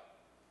God.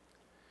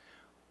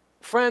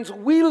 Friends,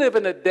 we live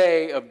in a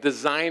day of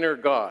designer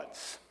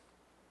gods.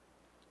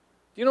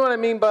 Do you know what I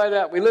mean by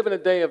that? We live in a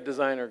day of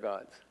designer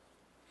gods.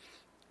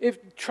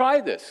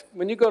 Try this.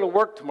 When you go to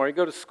work tomorrow, you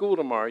go to school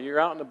tomorrow, you're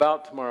out and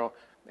about tomorrow,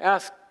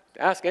 ask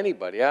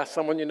anybody. Ask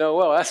someone you know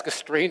well. Ask a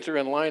stranger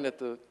in line at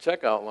the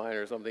checkout line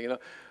or something.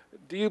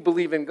 Do you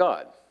believe in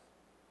God?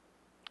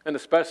 And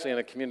especially in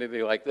a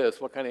community like this,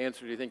 what kind of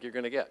answer do you think you're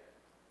going to get?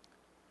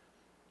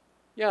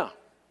 Yeah.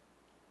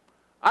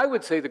 I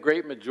would say the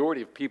great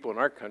majority of people in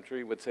our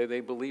country would say they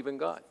believe in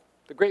God.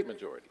 The great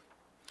majority.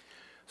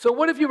 So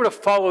what if you were to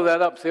follow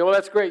that up, say, well,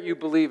 that's great, you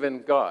believe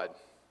in God.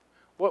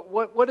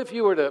 What if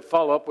you were to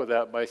follow up with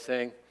that by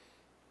saying,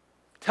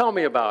 tell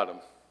me about him.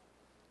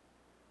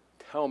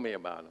 Tell me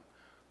about him.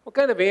 What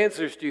kind of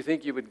answers do you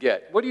think you would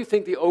get? What do you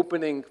think the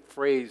opening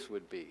phrase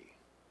would be?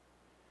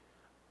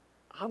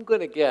 I'm going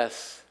to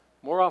guess,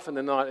 more often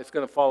than not, it's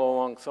going to follow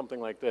along something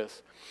like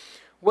this.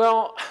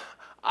 Well,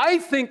 I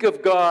think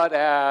of God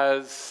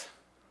as,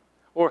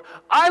 or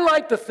I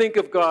like to think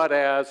of God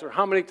as, or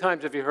how many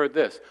times have you heard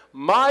this?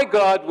 My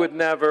God would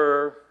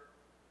never.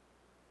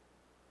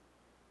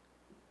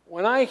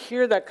 When I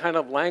hear that kind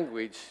of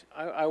language,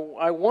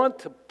 I want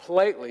to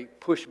politely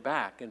push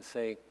back and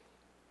say,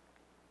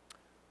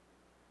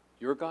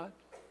 your God?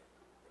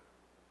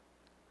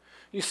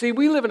 You see,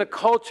 we live in a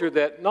culture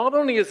that not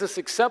only is this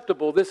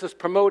acceptable, this is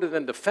promoted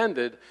and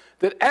defended,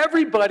 that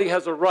everybody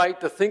has a right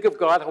to think of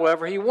God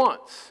however he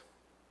wants.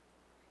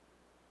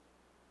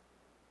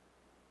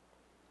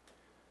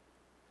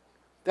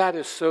 That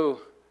is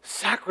so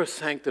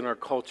sacrosanct in our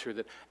culture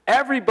that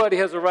everybody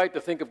has a right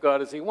to think of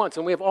God as he wants.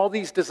 And we have all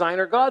these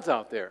designer gods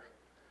out there.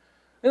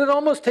 And it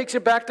almost takes you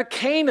back to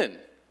Canaan,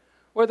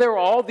 where there were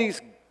all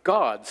these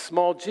gods,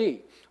 small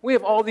g. We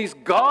have all these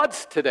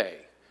gods today,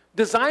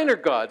 designer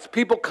gods.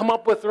 People come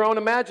up with their own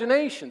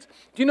imaginations.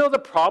 Do you know the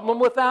problem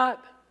with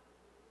that?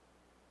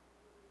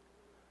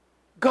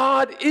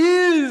 God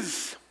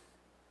is.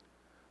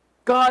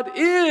 God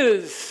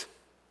is.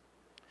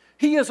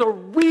 He is a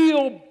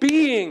real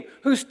being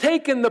who's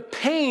taken the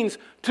pains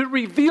to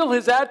reveal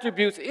his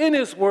attributes in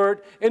his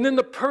word and in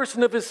the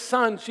person of his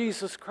Son,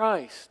 Jesus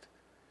Christ.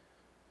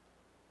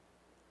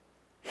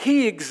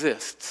 He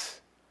exists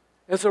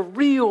as a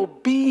real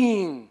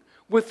being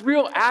with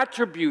real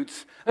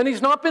attributes, and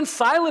he's not been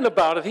silent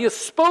about it. He has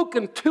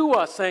spoken to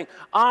us saying,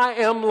 I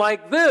am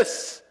like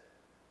this.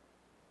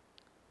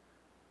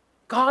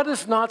 God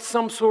is not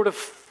some sort of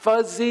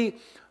fuzzy,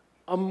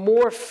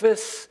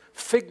 amorphous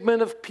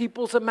figment of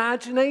people's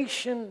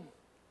imagination.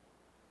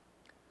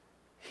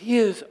 He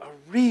is a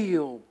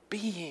real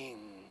being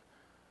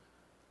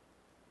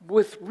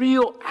with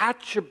real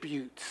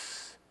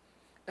attributes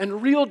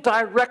and real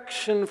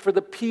direction for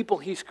the people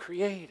he's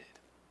created.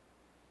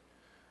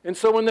 And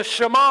so when the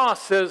Shema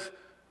says,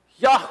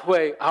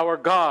 Yahweh, our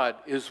God,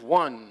 is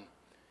one,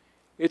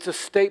 it's a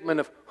statement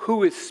of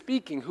who is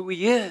speaking, who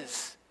he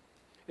is.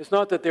 It's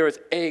not that there is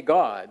a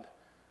God,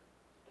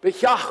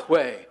 but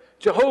Yahweh,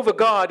 Jehovah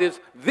God, is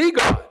the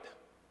God.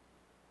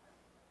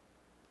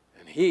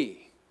 And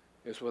he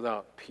is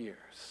without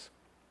peers.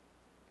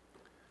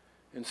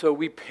 And so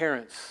we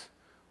parents,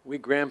 we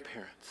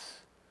grandparents,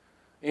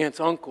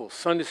 aunts, uncles,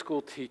 Sunday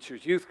school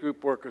teachers, youth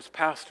group workers,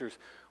 pastors,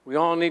 we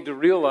all need to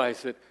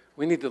realize that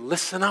we need to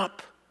listen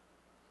up.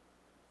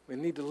 We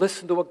need to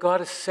listen to what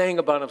God is saying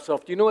about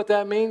himself. Do you know what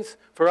that means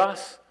for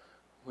us?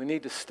 We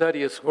need to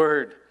study his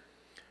word.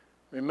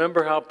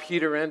 Remember how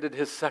Peter ended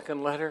his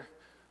second letter?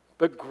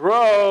 But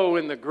grow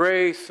in the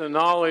grace and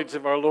knowledge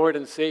of our Lord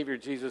and Savior,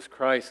 Jesus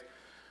Christ.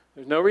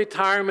 There's no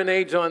retirement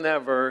age on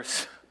that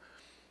verse.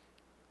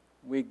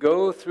 We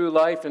go through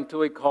life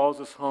until he calls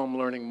us home,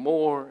 learning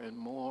more and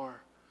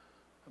more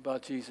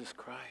about Jesus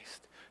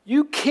Christ.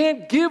 You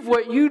can't give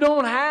what you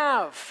don't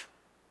have.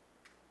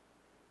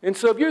 And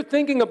so if you're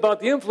thinking about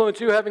the influence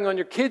you're having on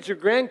your kids, your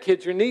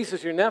grandkids, your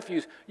nieces, your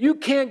nephews, you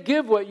can't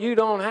give what you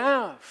don't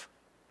have.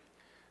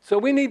 So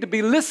we need to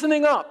be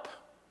listening up.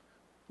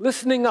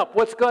 Listening up.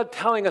 What's God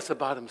telling us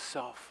about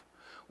himself?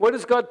 What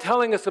is God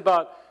telling us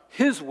about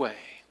his way?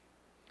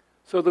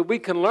 So that we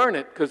can learn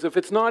it, because if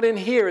it's not in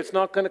here, it's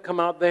not going to come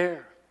out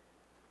there.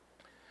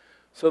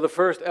 So the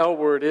first L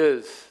word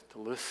is to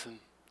listen.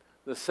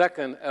 The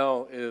second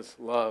L is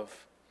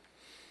love.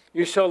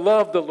 You shall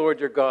love the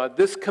Lord your God.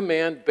 This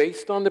command,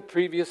 based on the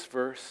previous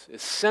verse,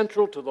 is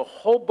central to the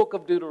whole book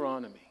of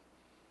Deuteronomy.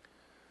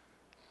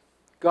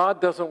 God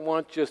doesn't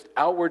want just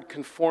outward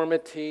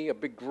conformity, a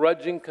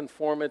begrudging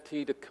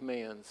conformity to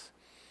commands.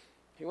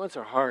 He wants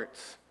our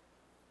hearts.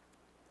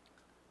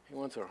 He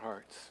wants our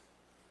hearts.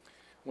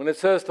 When it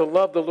says to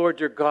love the Lord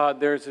your God,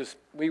 there's this,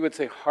 we would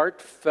say,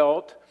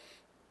 heartfelt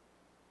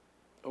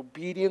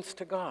obedience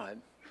to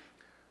God.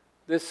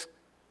 This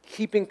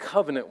keeping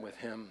covenant with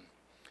him.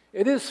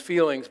 It is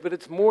feelings, but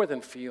it's more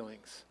than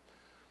feelings.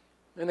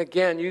 And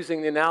again,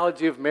 using the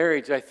analogy of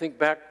marriage, I think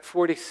back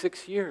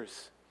 46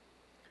 years.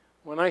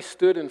 When I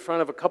stood in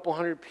front of a couple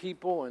hundred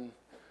people and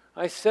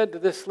I said to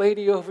this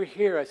lady over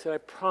here, I said, I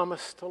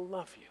promise to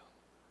love you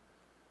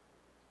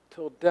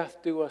till death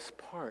do us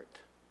part.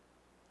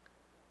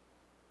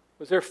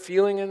 Was there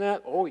feeling in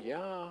that? Oh,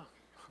 yeah.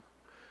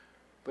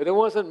 But it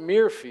wasn't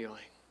mere feeling.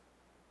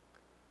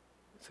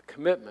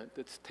 commitment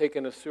that's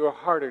taken us through our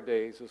harder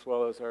days as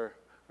well as our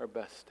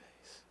best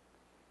days.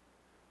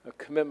 A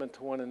commitment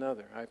to one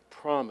another. I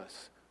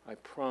promise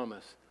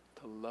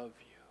to love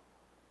you.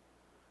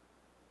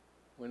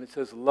 When it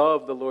says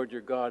love the Lord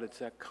your God, it's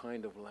that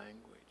kind of language.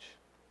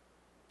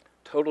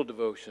 Total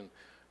devotion.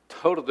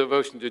 Total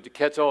devotion. Did you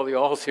catch all the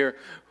alls here?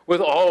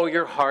 With all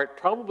your heart.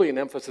 Probably an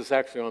emphasis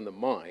actually on the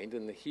mind.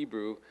 In the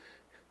Hebrew,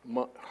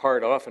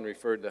 heart often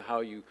referred to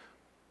how you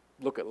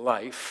look at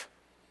life.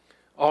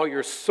 All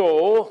your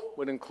soul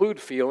would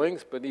include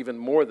feelings, but even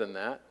more than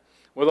that.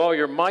 With all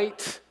your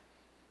might,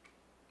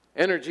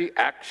 energy,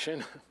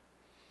 action.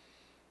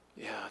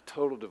 Yeah,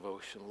 total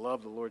devotion.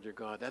 Love the Lord your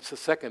God. That's the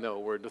second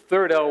L word. The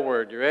third L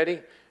word, you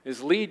ready?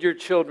 Is lead your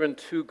children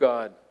to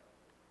God.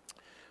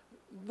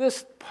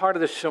 This part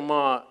of the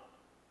Shema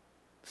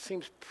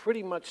seems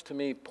pretty much to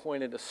me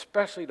pointed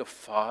especially to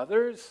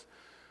fathers,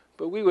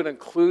 but we would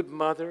include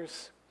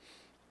mothers.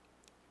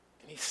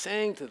 And he's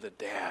saying to the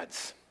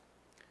dads,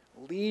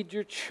 lead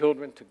your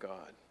children to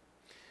God.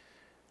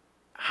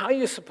 How are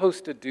you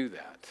supposed to do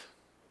that?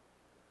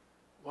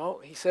 Well,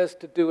 he says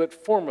to do it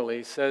formally.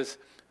 He says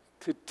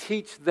to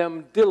teach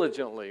them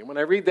diligently. When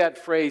I read that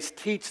phrase,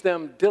 teach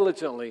them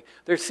diligently,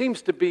 there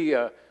seems to be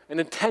an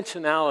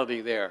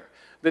intentionality there.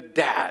 That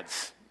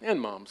dads and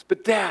moms,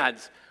 but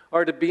dads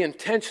are to be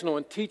intentional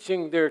in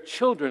teaching their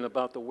children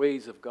about the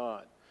ways of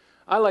God.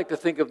 I like to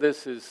think of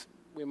this as,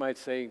 we might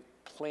say,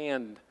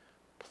 planned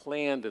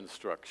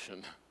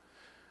instruction.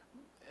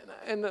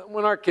 And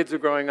when our kids were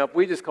growing up,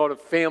 we just called it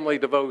family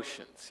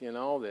devotions,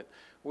 that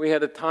we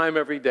had a time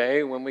every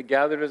day when we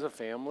gathered as a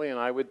family, and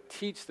I would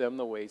teach them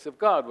the ways of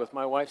God with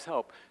my wife's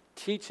help,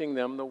 teaching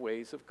them the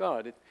ways of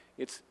God.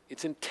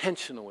 It's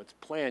intentional, it's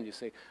planned. You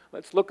say,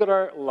 let's look at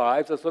our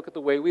lives, let's look at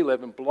the way we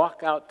live, and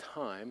block out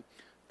time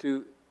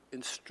to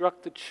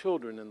instruct the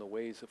children in the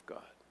ways of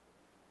God.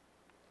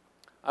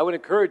 I would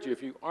encourage you,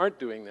 if you aren't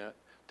doing that,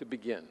 to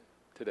begin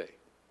today.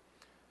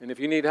 And if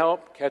you need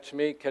help, catch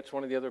me, catch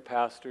one of the other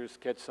pastors,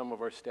 catch some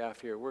of our staff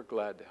here. We're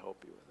glad to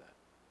help you with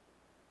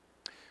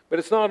that. But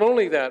it's not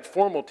only that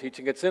formal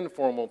teaching, it's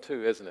informal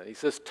too, isn't it? He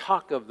says,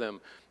 talk of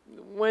them.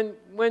 When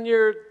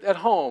you're at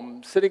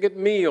home, sitting at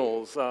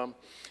meals,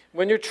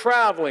 when you're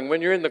traveling,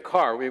 when you're in the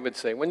car, we would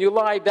say, when you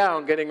lie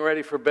down getting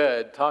ready for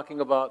bed, talking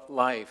about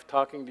life,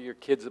 talking to your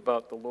kids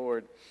about the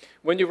Lord.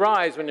 When you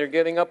rise, when you're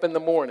getting up in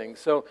the morning.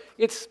 So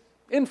it's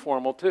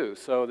informal too.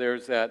 So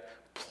there's that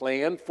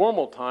planned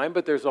formal time,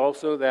 but there's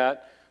also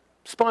that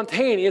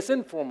spontaneous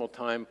informal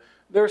time.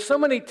 There are so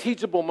many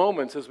teachable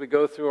moments as we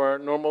go through our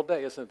normal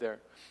day, isn't there?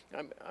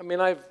 I mean,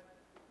 I've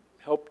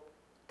helped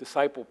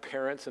disciple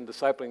parents and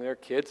discipling their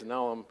kids, and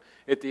now I'm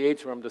at the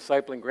age where I'm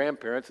discipling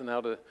grandparents and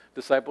how to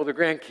disciple their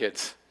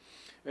grandkids.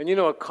 And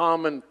a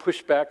common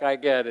pushback I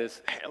get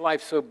is, hey,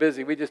 life's so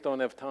busy, we just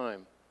don't have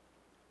time.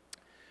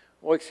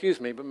 Well,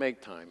 excuse me, but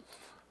make time.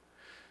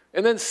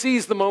 And then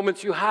seize the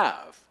moments you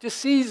have. Just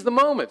seize the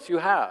moments you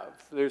have.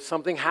 There's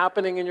something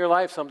happening in your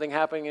life, something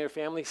happening in your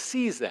family.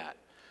 Seize that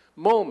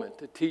moment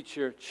to teach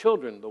your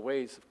children the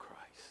ways of Christ.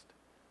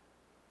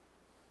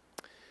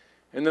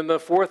 And then the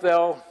fourth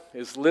L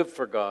is live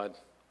for God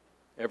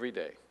every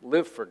day.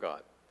 Live for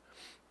God.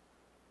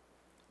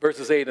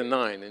 Verses 8 and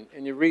 9.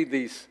 And you read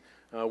these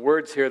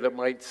words here that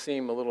might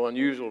seem a little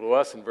unusual to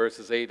us in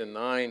verses 8 and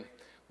 9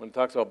 when it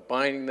talks about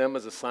binding them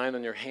as a sign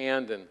on your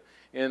hand.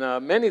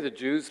 And many of the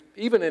Jews,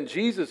 even in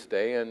Jesus'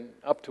 day and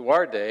up to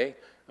our day,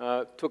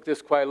 took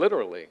this quite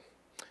literally.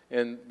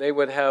 And they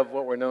would have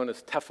what were known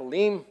as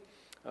tephilim,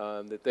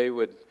 that they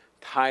would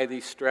tie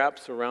these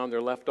straps around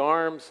their left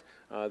arms.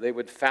 They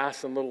would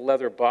fasten little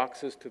leather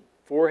boxes to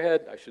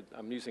forehead.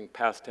 I'm using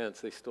past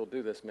tense. They still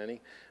do this,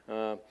 many.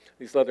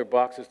 These leather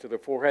boxes to their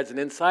foreheads. And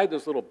inside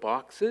those little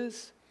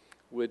boxes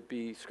would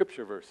be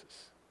scripture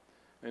verses.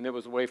 And it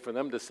was a way for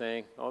them to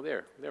say, oh,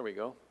 there we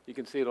go. You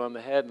can see it on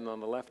the head and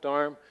on the left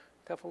arm.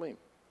 Tephilim.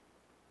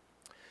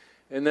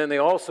 And then they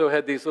also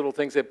had these little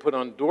things they put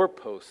on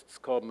doorposts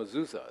called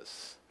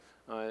mezuzahs.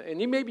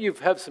 And maybe you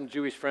have some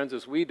Jewish friends,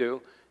 as we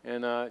do,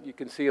 and you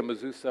can see a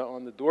mezuzah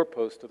on the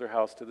doorpost of their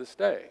house to this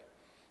day.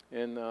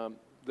 And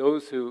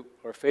those who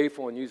are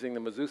faithful in using the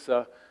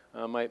mezuzah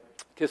might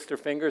kiss their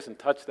fingers and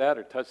touch that,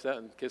 or touch that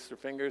and kiss their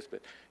fingers.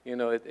 But,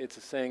 it's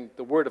a saying,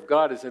 the Word of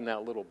God is in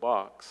that little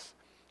box.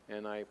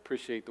 And I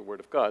appreciate the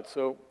Word of God.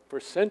 So for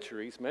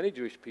centuries, many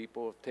Jewish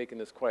people have taken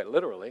this quite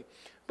literally.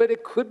 But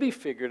it could be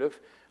figurative.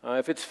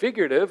 If it's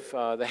figurative,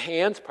 the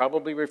hands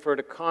probably refer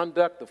to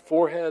conduct, the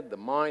forehead, the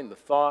mind, the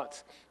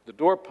thoughts, the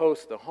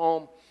doorpost, the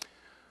home.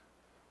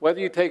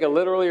 Whether you take it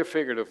literally or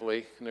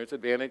figuratively, and there's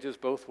advantages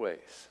both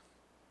ways,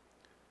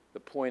 the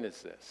point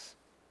is this,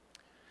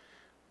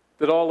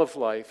 that all of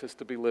life is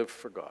to be lived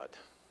for God.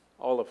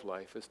 All of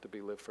life is to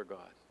be lived for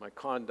God. My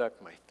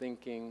conduct, my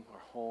thinking,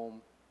 our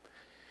home.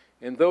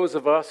 And those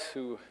of us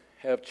who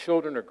have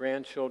children or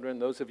grandchildren,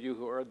 those of you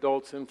who are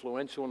adults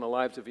influential in the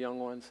lives of young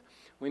ones,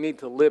 we need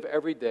to live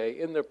every day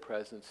in their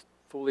presence,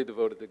 fully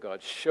devoted to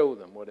God. Show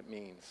them what it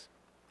means.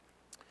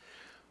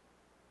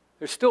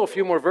 There's still a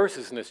few more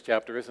verses in this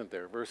chapter, isn't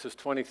there? Verses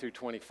 20 through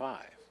 25.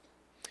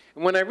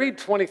 And when I read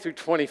 20 through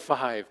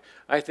 25,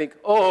 I think,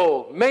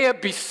 oh, may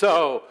it be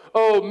so.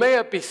 Oh, may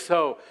it be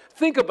so.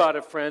 Think about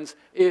it, friends.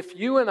 If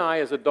you and I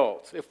as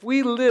adults, if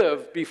we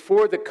live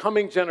before the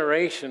coming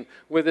generation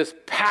with this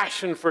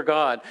passion for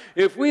God,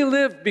 if we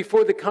live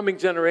before the coming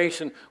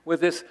generation with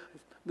this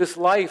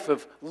life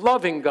of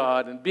loving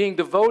God and being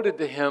devoted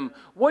to Him,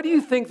 what do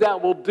you think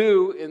that will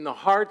do in the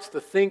hearts, the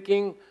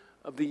thinking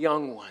of the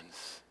young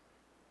ones?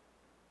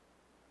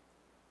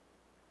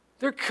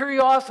 Their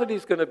curiosity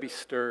is going to be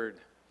stirred,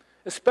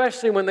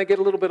 especially when they get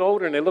a little bit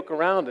older and they look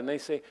around and they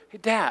say, hey,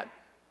 Dad,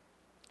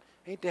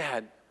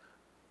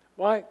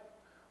 why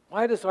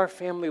does our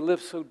family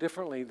live so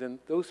differently than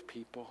those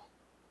people?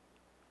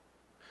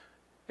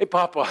 Hey,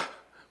 Papa,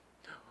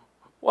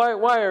 why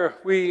are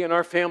we and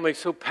our family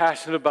so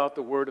passionate about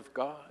the Word of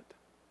God?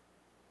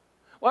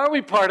 Why are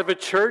we part of a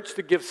church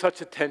that gives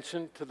such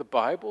attention to the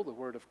Bible, the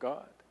Word of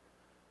God?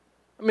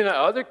 I mean,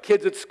 other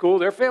kids at school,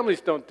 their families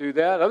don't do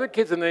that. Other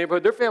kids in the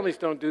neighborhood, their families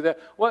don't do that.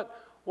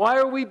 Why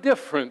are we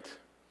different?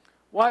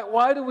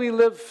 Why do we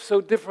live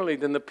so differently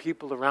than the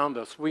people around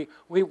us? We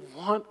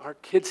want our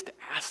kids to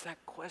ask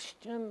that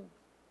question.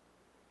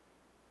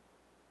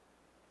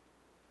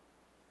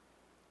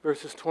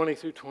 Verses 20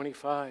 through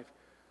 25.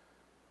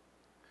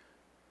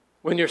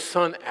 When your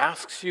son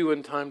asks you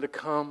in time to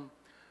come,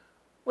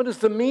 what is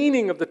the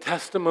meaning of the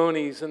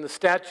testimonies and the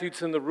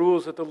statutes and the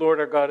rules that the Lord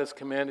our God has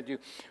commanded you?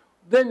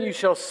 Then you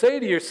shall say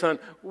to your son,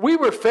 we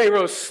were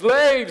Pharaoh's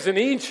slaves in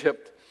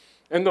Egypt,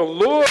 and the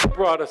Lord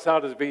brought us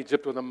out of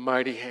Egypt with a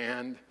mighty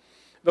hand.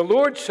 The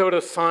Lord showed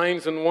us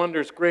signs and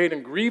wonders great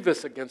and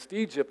grievous against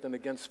Egypt and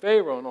against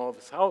Pharaoh and all of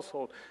his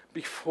household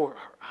before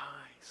our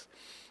eyes.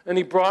 And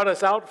he brought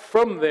us out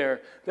from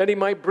there that he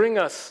might bring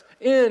us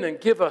in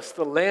and give us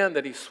the land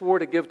that he swore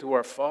to give to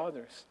our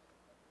fathers.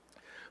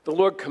 The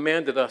Lord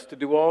commanded us to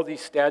do all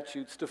these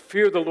statutes, to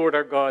fear the Lord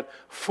our God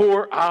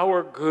for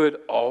our good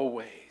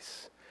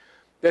always,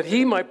 that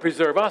he might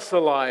preserve us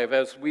alive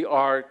as we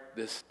are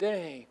this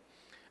day.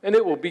 And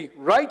it will be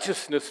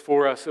righteousness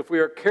for us if we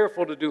are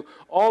careful to do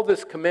all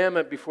this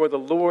commandment before the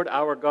Lord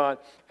our God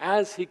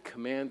as he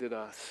commanded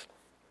us.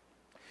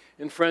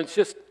 And friends,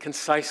 just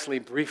concisely,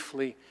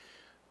 briefly,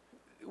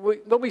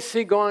 what we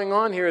see going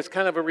on here is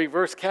kind of a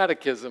reverse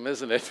catechism,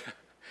 isn't it?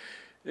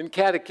 In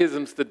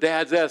catechisms, the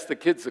dads ask the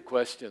kids the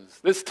questions.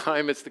 This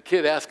time it's the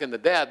kid asking the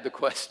dad the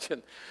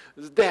question.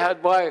 Dad,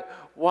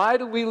 why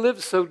do we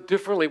live so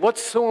differently?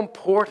 What's so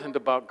important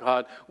about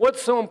God?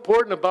 What's so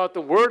important about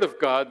the Word of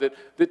God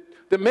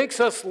that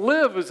makes us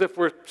live as if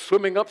we're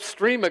swimming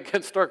upstream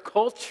against our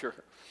culture?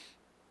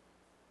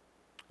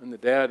 And the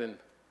dad in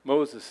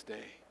Moses'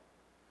 day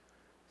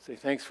say,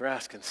 thanks for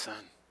asking,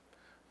 son.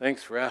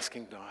 Thanks for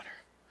asking, daughter.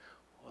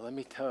 Well, let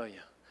me tell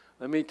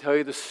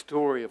you the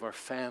story of our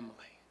family.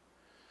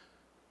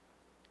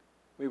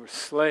 We were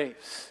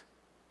slaves.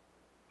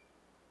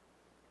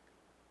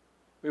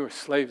 We were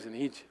slaves in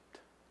Egypt.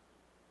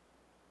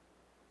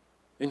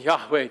 And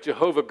Yahweh,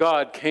 Jehovah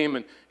God, came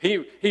and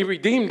He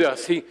redeemed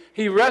us.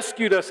 He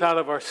rescued us out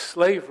of our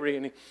slavery.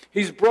 And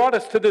He's brought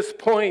us to this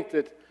point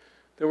that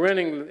we're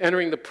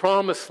entering the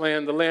promised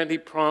land, the land He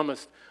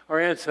promised our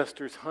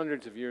ancestors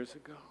hundreds of years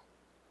ago.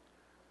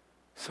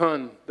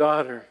 Son,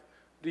 daughter,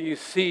 do you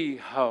see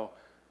how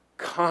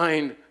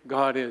kind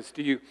God is?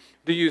 Do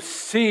you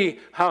see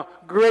how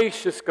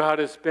gracious God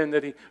has been,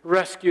 that He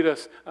rescued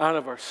us out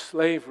of our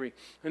slavery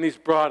and He's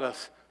brought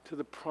us to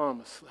the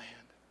promised land?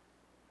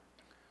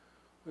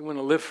 We want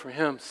to live for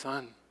Him,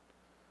 son.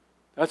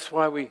 That's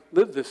why we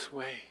live this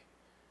way.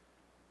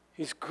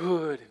 He's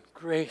good and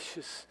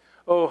gracious.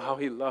 Oh, how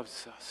He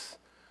loves us.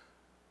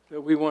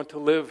 That we want to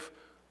live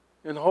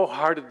in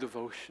wholehearted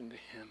devotion to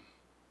Him.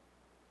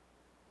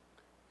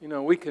 You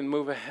know, we can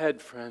move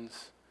ahead,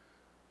 friends.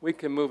 We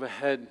can move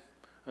ahead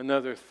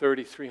another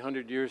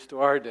 300 years to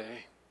our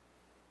day.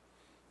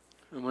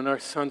 And when our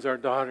sons, our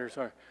daughters,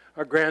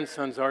 our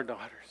grandsons, our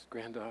daughters,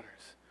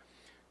 granddaughters,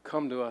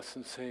 come to us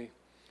and say,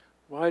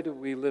 why do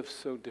we live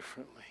so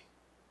differently?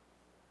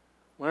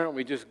 Why aren't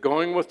we just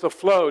going with the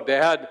flow,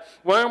 Dad?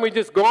 Why aren't we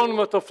just going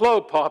with the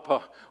flow,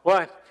 Papa?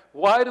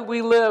 Why do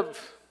we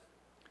live?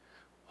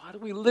 Why do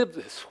we live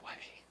this way?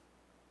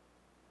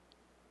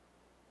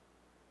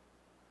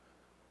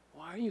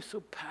 Why are you so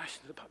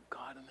passionate about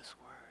God and His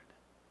Word?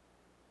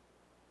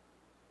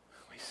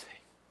 We say,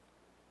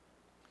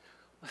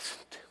 listen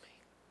to me.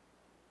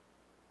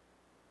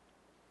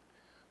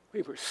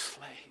 We were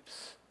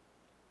slaves.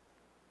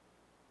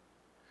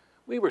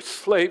 We were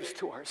slaves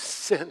to our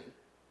sin,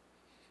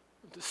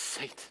 and to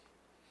Satan,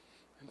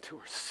 and to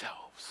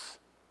ourselves.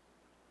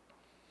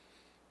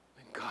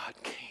 And God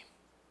came,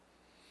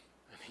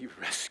 and He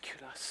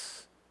rescued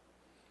us.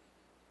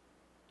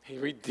 He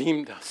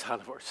redeemed us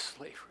out of our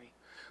slavery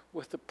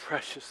with the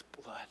precious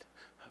blood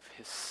of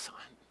His Son.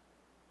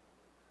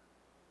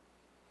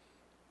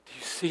 Do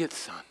you see it,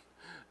 son?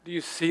 Do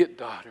you see it,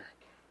 daughter?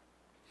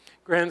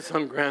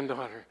 Grandson,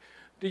 granddaughter,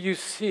 do you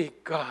see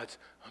God's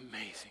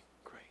amazing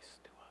grace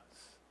to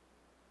us?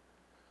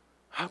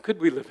 How could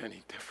we live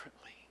any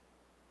differently?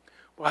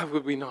 Why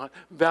would we not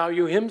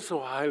value him so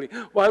highly?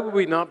 Why would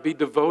we not be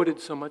devoted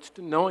so much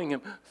to knowing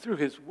him through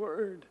his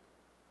word?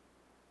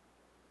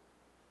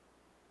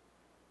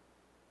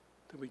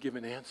 That we give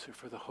an answer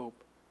for the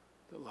hope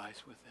that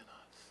lies within us.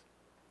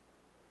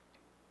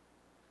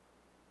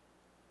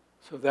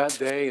 So that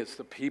day, as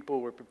the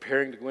people were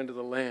preparing to go into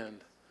the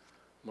land,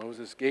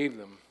 Moses gave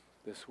them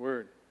this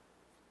word.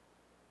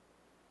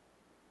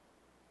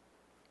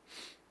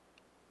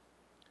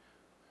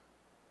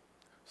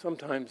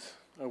 Sometimes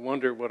I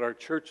wonder what our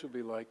church will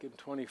be like in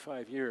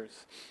 25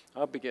 years.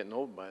 I'll be getting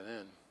old by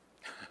then.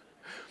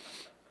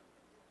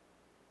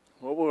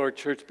 What will our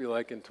church be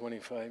like in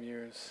 25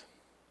 years?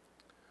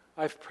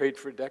 I've prayed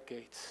for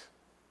decades.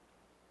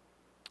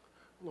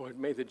 Lord,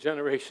 may the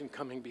generation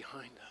coming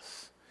behind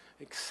us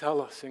excel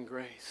us in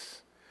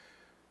grace.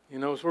 You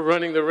know, as we're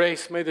running the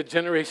race, may the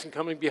generation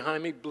coming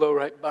behind me blow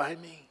right by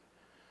me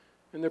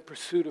in their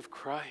pursuit of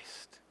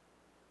Christ.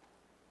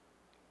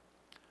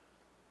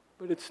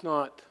 But it's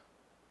not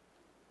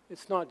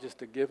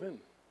just a given.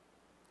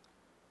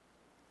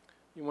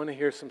 You want to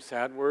hear some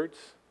sad words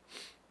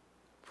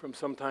from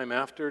some time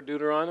after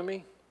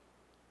Deuteronomy?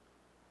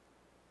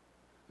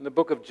 In the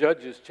book of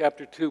Judges,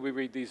 chapter 2, we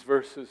read these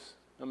verses.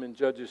 I'm in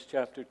Judges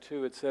chapter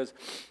 2. It says,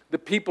 the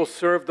people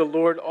served the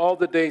Lord all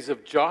the days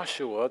of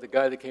Joshua, the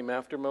guy that came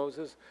after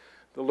Moses.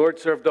 They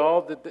served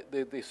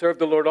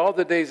the Lord all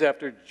the days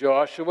after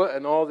Joshua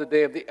and all the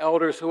day of the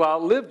elders who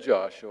outlived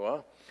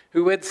Joshua,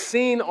 who had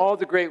seen all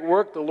the great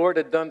work the Lord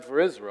had done for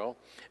Israel,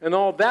 and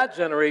all that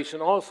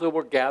generation also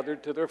were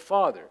gathered to their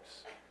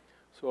fathers.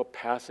 So a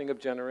passing of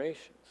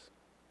generations.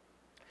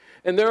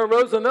 And there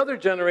arose another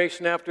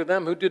generation after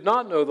them who did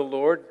not know the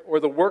Lord or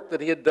the work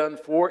that he had done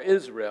for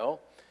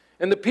Israel.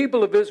 And the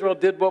people of Israel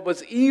did what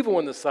was evil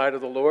in the sight of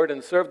the Lord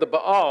and served the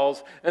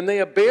Baals, and they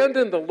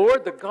abandoned the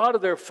Lord, the God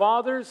of their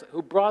fathers,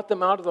 who brought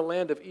them out of the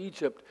land of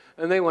Egypt,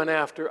 and they went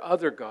after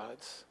other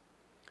gods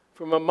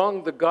from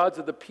among the gods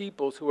of the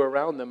peoples who were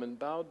around them and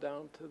bowed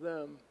down to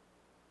them.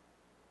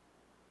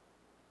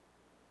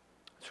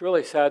 It's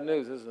really sad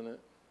news, isn't it?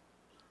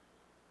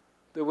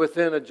 That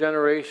within a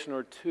generation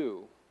or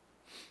two,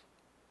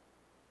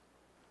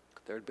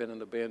 there had been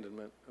an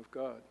abandonment of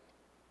God.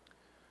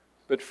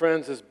 But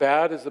friends, as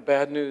bad as the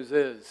bad news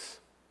is,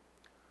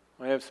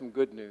 I have some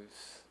good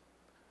news.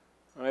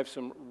 I have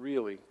some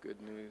really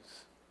good news.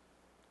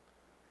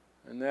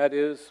 And that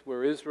is,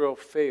 where Israel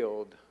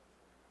failed,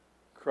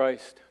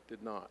 Christ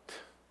did not.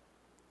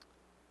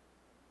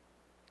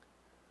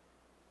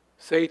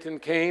 Satan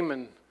came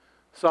and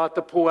sought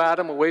to pull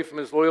Adam away from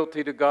his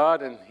loyalty to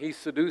God, and he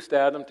seduced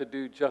Adam to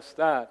do just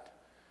that.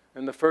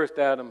 And the first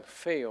Adam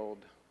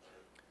failed.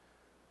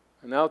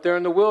 And out there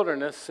in the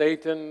wilderness,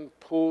 Satan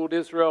pulled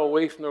Israel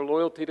away from their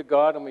loyalty to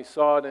God, and we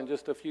saw it in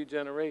just a few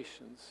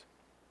generations.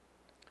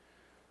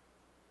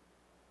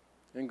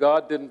 And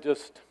God didn't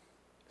just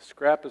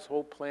scrap his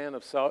whole plan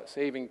of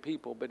saving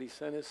people, but he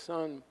sent his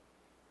Son.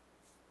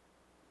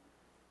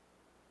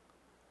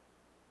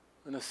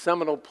 In a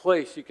seminal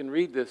place, you can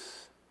read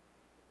this,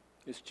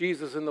 is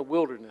Jesus in the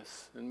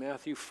wilderness. In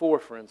Matthew 4,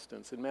 for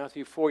instance. In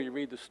Matthew 4, you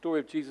read the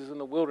story of Jesus in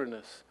the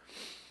wilderness.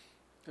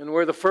 And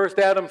where the first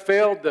Adam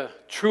failed, the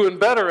true and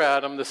better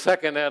Adam, the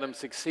second Adam,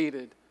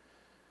 succeeded.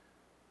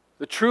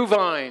 The true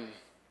vine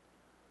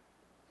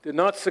did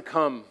not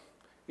succumb,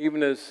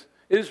 even as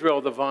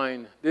Israel, the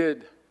vine,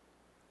 did.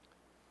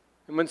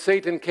 And when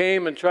Satan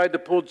came and tried to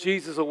pull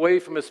Jesus away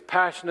from his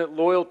passionate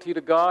loyalty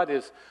to God,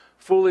 his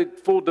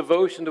full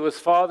devotion to his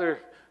Father,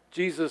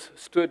 Jesus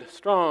stood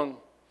strong.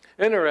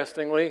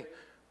 Interestingly,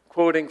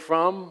 quoting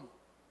from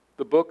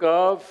the book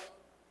of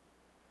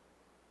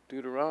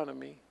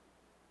Deuteronomy,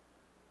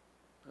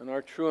 and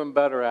our true and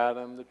better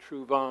Adam, the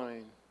true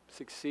vine,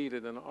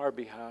 succeeded on our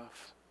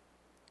behalf.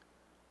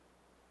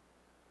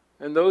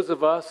 And those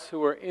of us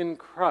who are in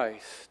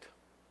Christ,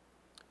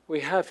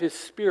 we have his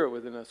Spirit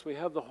within us. We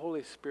have the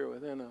Holy Spirit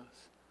within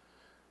us.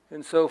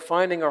 And so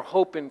finding our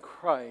hope in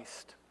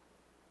Christ,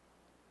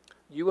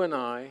 you and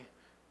I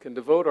can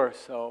devote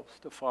ourselves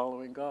to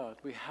following God.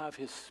 We have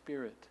his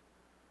Spirit.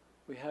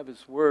 We have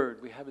his Word.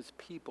 We have his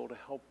people to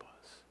help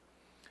us.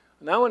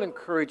 And I want to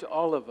encourage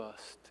all of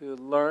us to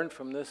learn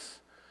from this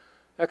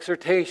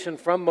exhortation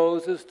from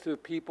Moses to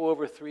people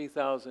over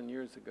 3,000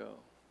 years ago,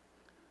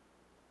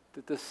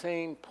 that the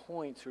same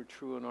points are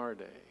true in our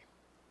day.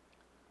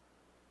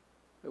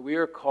 That we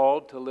are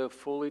called to live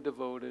fully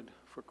devoted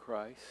for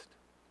Christ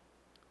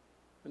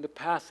and to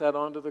pass that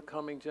on to the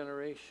coming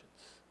generations.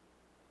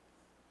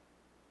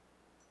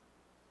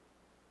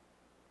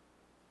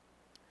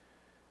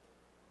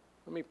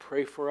 Let me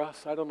pray for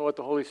us. I don't know what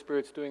the Holy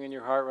Spirit's doing in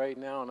your heart right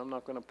now, and I'm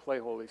not going to play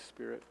Holy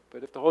Spirit.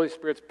 But if the Holy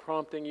Spirit's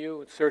prompting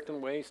you in certain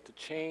ways to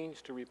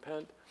change, to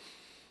repent,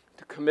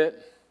 to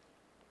commit,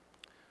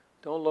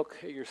 don't look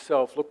at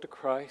yourself. Look to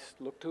Christ.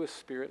 Look to his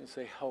Spirit and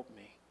say, help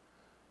me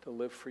to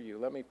live for you.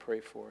 Let me pray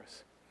for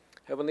us.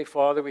 Heavenly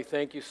Father, we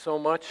thank you so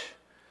much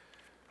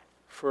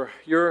for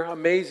your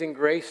amazing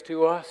grace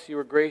to us. You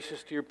were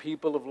gracious to your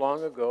people of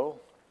long ago.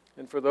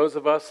 And for those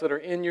of us that are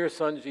in your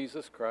Son,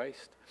 Jesus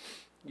Christ,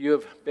 You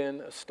have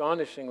been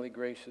astonishingly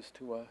gracious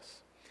to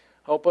us.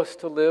 Help us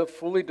to live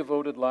fully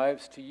devoted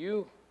lives to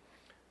you.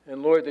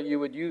 And Lord, that you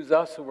would use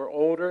us who are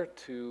older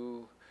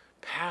to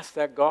pass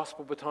that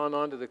gospel baton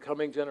on to the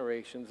coming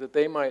generations, that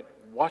they might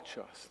watch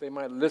us, they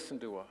might listen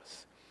to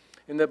us,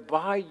 and that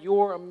by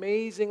your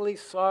amazingly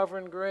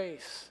sovereign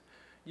grace,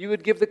 you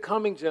would give the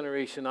coming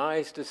generation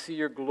eyes to see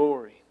your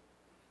glory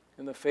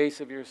in the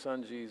face of your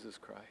Son, Jesus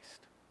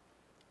Christ,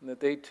 and that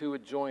they too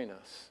would join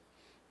us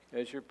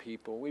as your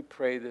people. We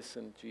pray this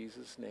in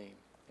Jesus' name.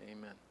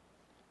 Amen.